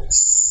just,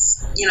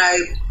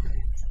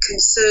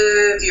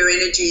 conserve your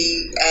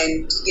energy,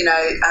 and,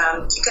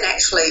 you can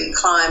actually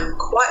climb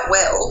quite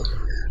well.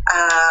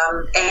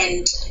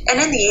 And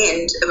in the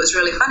end, it was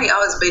really funny. I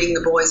was beating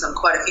the boys on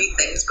quite a few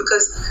things,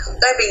 because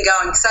they've been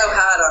going so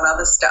hard on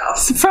other stuff.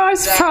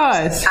 Surprise,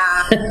 surprise.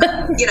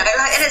 And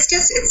it's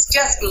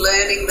just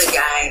learning the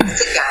game.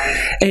 It's a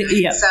game.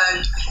 Yeah.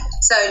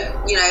 So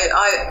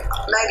I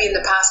maybe in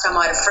the past I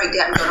might have freaked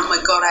out and gone, oh my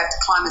God, I have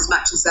to climb as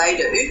much as they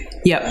do.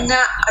 Yep. No,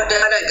 I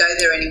don't go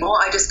there anymore.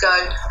 I just go,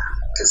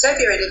 conserve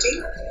your energy,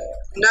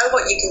 know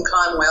what you can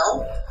climb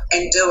well,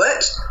 and do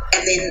it.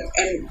 And then,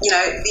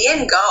 the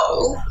end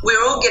goal,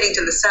 we're all getting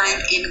to the same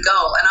end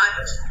goal. And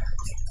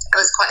it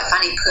was quite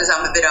funny, because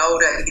I'm a bit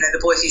older. The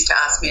boys used to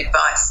ask me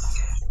advice.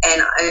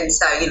 And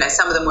so,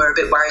 some of them were a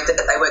bit worried that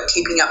they weren't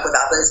keeping up with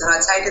others. And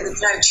I'd say to them,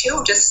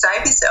 chill, just save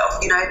yourself.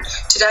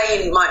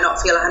 Today you might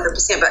not feel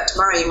 100%, but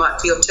tomorrow you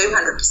might feel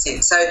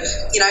 200%. So,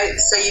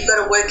 so you've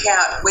got to work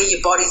out where your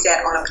body's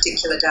at on a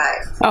particular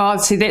day. Oh,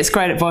 see, that's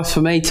great advice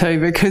for me too,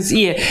 because,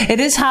 it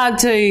is hard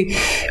to,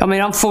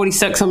 I'm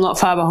 46, I'm not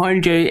far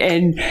behind you,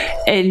 and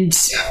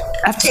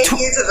after 10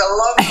 years is a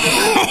long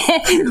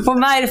time. Well,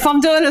 mate, if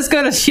I'm doing as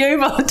good as you,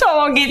 by the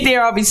time I get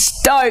there, I'll be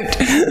stoked.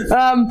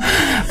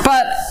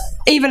 But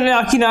even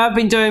like, I've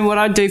been doing what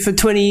I do for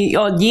 20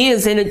 odd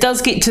years, and it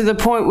does get to the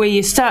point where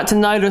you start to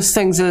notice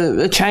things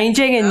are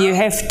changing and you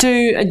have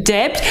to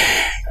adapt.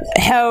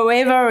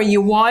 However, are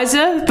you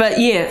wiser? But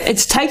yeah,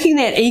 it's taking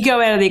that ego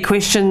out of the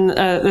equation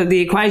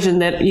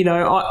that,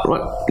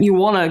 you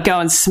want to go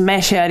and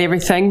smash out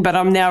everything, but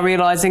I'm now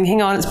realising,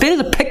 hang on, it's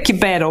better to pick your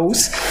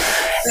battles.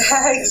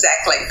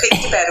 Exactly.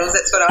 Pick your battles,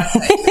 that's what I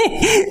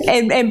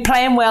say. and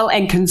plan well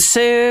and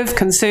conserve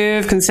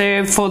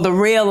for the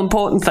real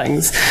important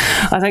things.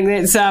 I think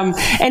that's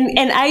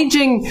and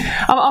aging.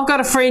 I've got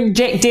a friend,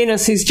 Jack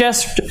Dennis, who's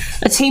just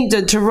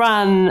attempted to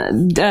run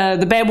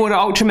the Badwater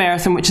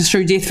Ultramarathon, which is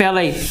through Death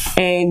Valley,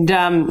 and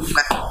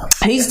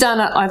he's done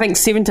it, I think,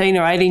 17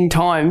 or 18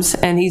 times,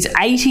 and he's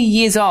 80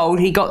 years old.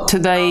 He got to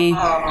the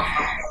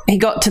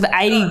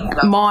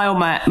 80-mile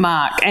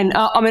mark, and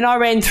I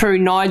ran through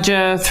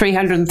Niger,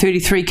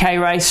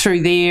 333k race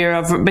through there.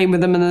 I've been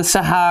with him in the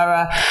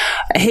Sahara.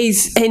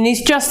 He's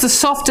just the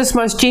softest,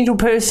 most gentle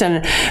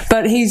person,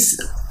 but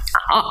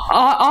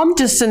I'm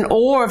just in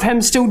awe of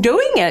him still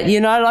doing it,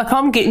 like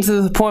I'm getting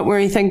to the point where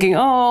you're thinking,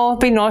 oh,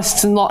 it'd be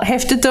nice to not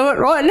have to do it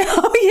right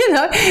now,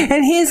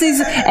 and here's he's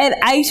at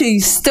 80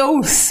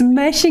 still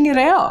smashing it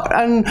out,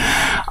 and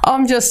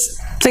I'm just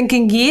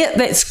thinking, yeah,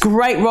 that's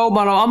great role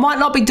model. I might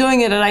not be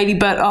doing it at 80,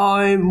 but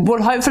I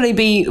will hopefully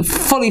be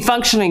fully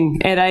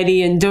functioning at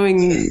 80 and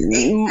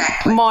doing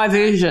my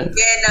version.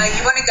 Yeah, no,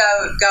 you want to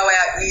go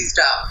out used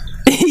up.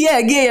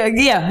 Yeah.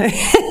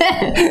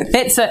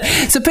 That's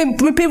it. So when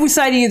people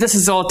say to you, this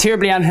is all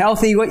terribly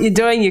unhealthy, what you're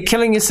doing, you're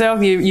killing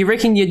yourself, you're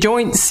wrecking your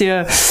joints,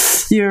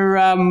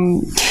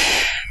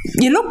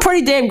 you look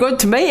pretty damn good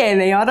to me,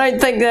 Annie. I don't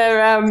think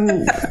they're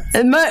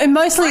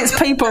mostly it's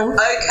people. Okay,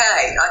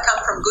 I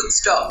come from good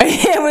stock.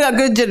 Yeah, we got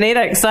good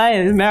genetics,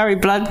 Maori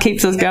blood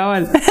keeps us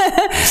going.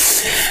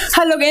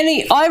 Hey, look,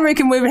 Annie, I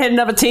reckon we've had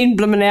another 10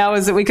 blooming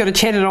hours that we could have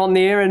chatted on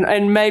there,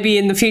 and maybe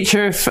in the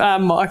future, if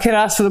I could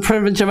ask for the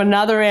privilege of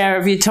another hour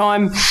of your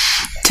time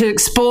to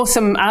explore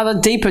some other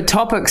deeper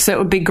topics, that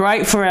would be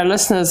great for our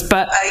listeners.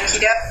 But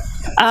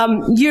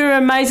you're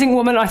an amazing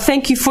woman. I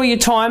thank you for your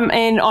time,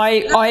 and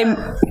I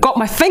got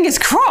my fingers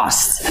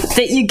crossed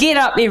that you get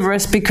up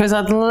Everest, because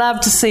I'd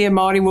love to see a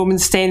Māori woman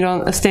stand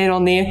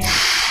on there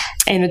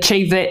and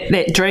achieve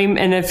that dream.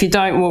 And if you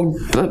don't, well,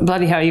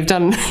 bloody hell, you've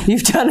done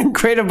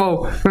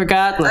incredible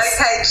regardless.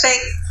 Okay,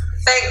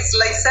 thanks,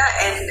 Lisa,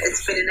 and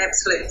it's been an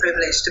absolute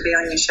privilege to be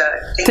on your show.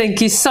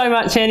 Thank you so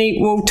much, Annie.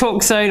 We'll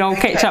talk soon. I'll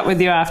catch up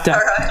with you after. All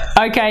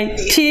right. Okay,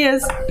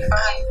 cheers.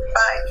 Bye.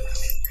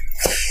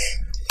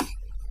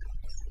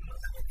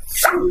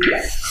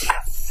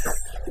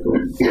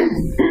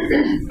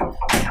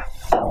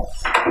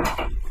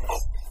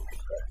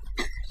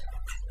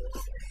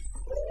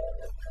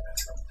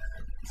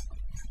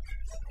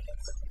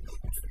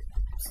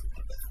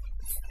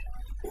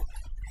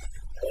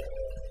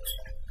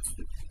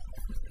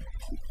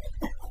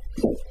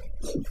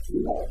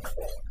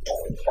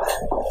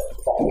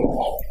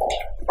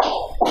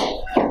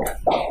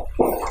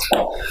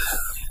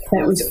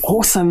 That was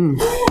awesome.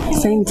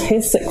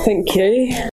 Fantastic. Thank you.